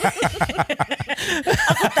 Ako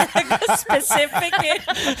talaga specific eh.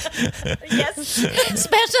 Yes.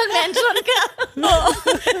 Special mention ka.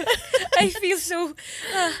 I feel so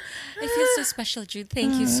special, Jude.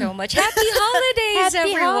 Thank you so much. Happy holidays,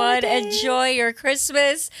 Happy everyone. holidays. Enjoy your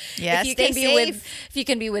Christmas. Yes, if you stay can be safe. if you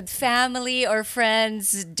can be with family or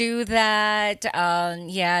friends, do that.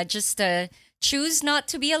 Just choose not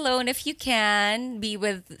to be alone if you can.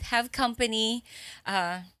 Have company.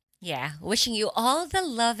 Wishing you all the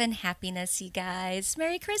love and happiness, you guys.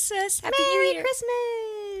 Merry Christmas. Happy New Year.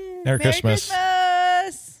 Merry Christmas.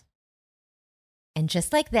 Christmas. And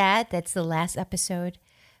just like that, that's the last episode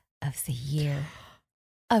of the year.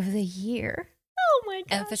 Of the year. Oh my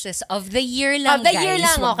God. Emphasis of the year lang, Of the guys. year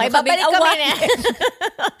lang, Huwag okay? mo kaming Babalik kami awayin. na.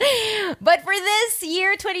 But for this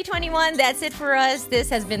year, 2021, that's it for us.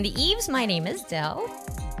 This has been The Eves. My name is Del.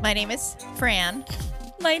 My name is Fran.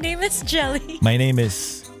 My name is Jelly. My name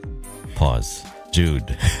is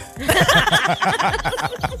Jude.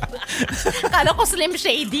 Kala ko Slim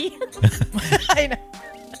Shady. I know.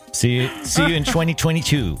 See you in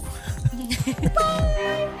 2022.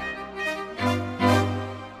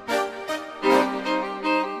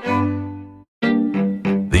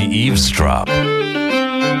 The Eavesdrop.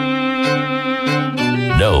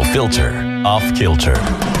 No filter, off kilter.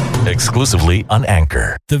 Exclusively on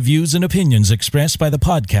Anchor. The views and opinions expressed by the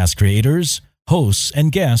podcast creators, hosts,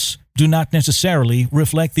 and guests do not necessarily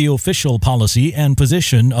reflect the official policy and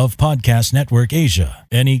position of Podcast Network Asia.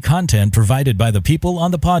 Any content provided by the people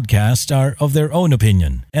on the podcast are of their own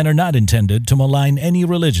opinion and are not intended to malign any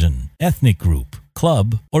religion, ethnic group,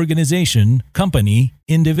 club, organization, company,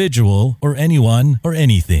 individual, or anyone or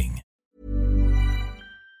anything.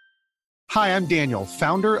 Hi, I'm Daniel,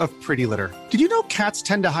 founder of Pretty Litter. Did you know cats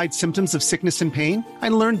tend to hide symptoms of sickness and pain? I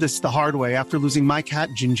learned this the hard way after losing my cat,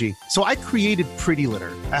 Gingy. So I created Pretty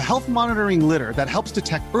Litter, a health monitoring litter that helps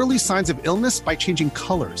detect early signs of illness by changing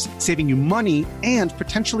colors, saving you money and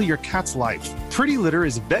potentially your cat's life. Pretty Litter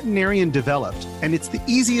is veterinarian developed, and it's the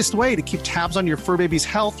easiest way to keep tabs on your fur baby's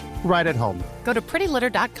health right at home. Go to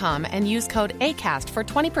prettylitter.com and use code ACAST for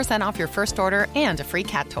 20% off your first order and a free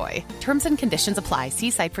cat toy. Terms and conditions apply.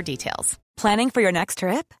 See site for details. Planning for your next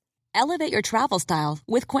trip? Elevate your travel style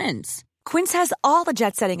with Quince. Quince has all the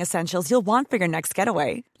jet-setting essentials you'll want for your next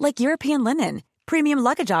getaway, like European linen, premium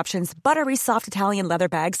luggage options, buttery soft Italian leather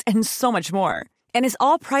bags, and so much more. And is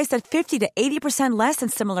all priced at 50 to 80% less than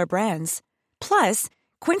similar brands. Plus,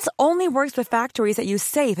 Quince only works with factories that use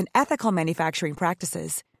safe and ethical manufacturing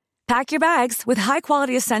practices. Pack your bags with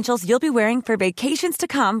high-quality essentials you'll be wearing for vacations to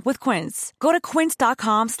come with Quince. Go to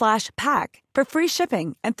quince.com/pack for free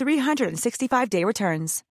shipping and 365-day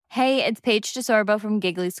returns. Hey, it's Paige DeSorbo from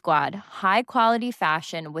Giggly Squad. High quality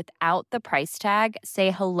fashion without the price tag.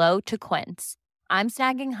 Say hello to Quince. I'm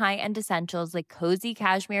snagging high-end essentials like cozy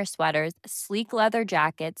cashmere sweaters, sleek leather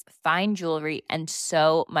jackets, fine jewelry, and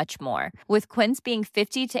so much more. With Quince being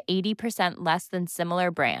 50 to 80% less than similar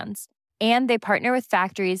brands. And they partner with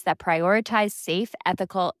factories that prioritize safe,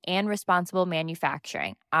 ethical, and responsible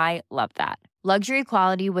manufacturing. I love that. Luxury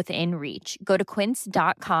quality within reach. Go to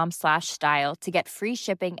quince.com/style to get free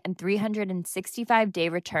shipping and 365-day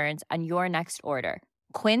returns on your next order.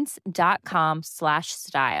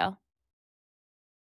 Quince.com/style.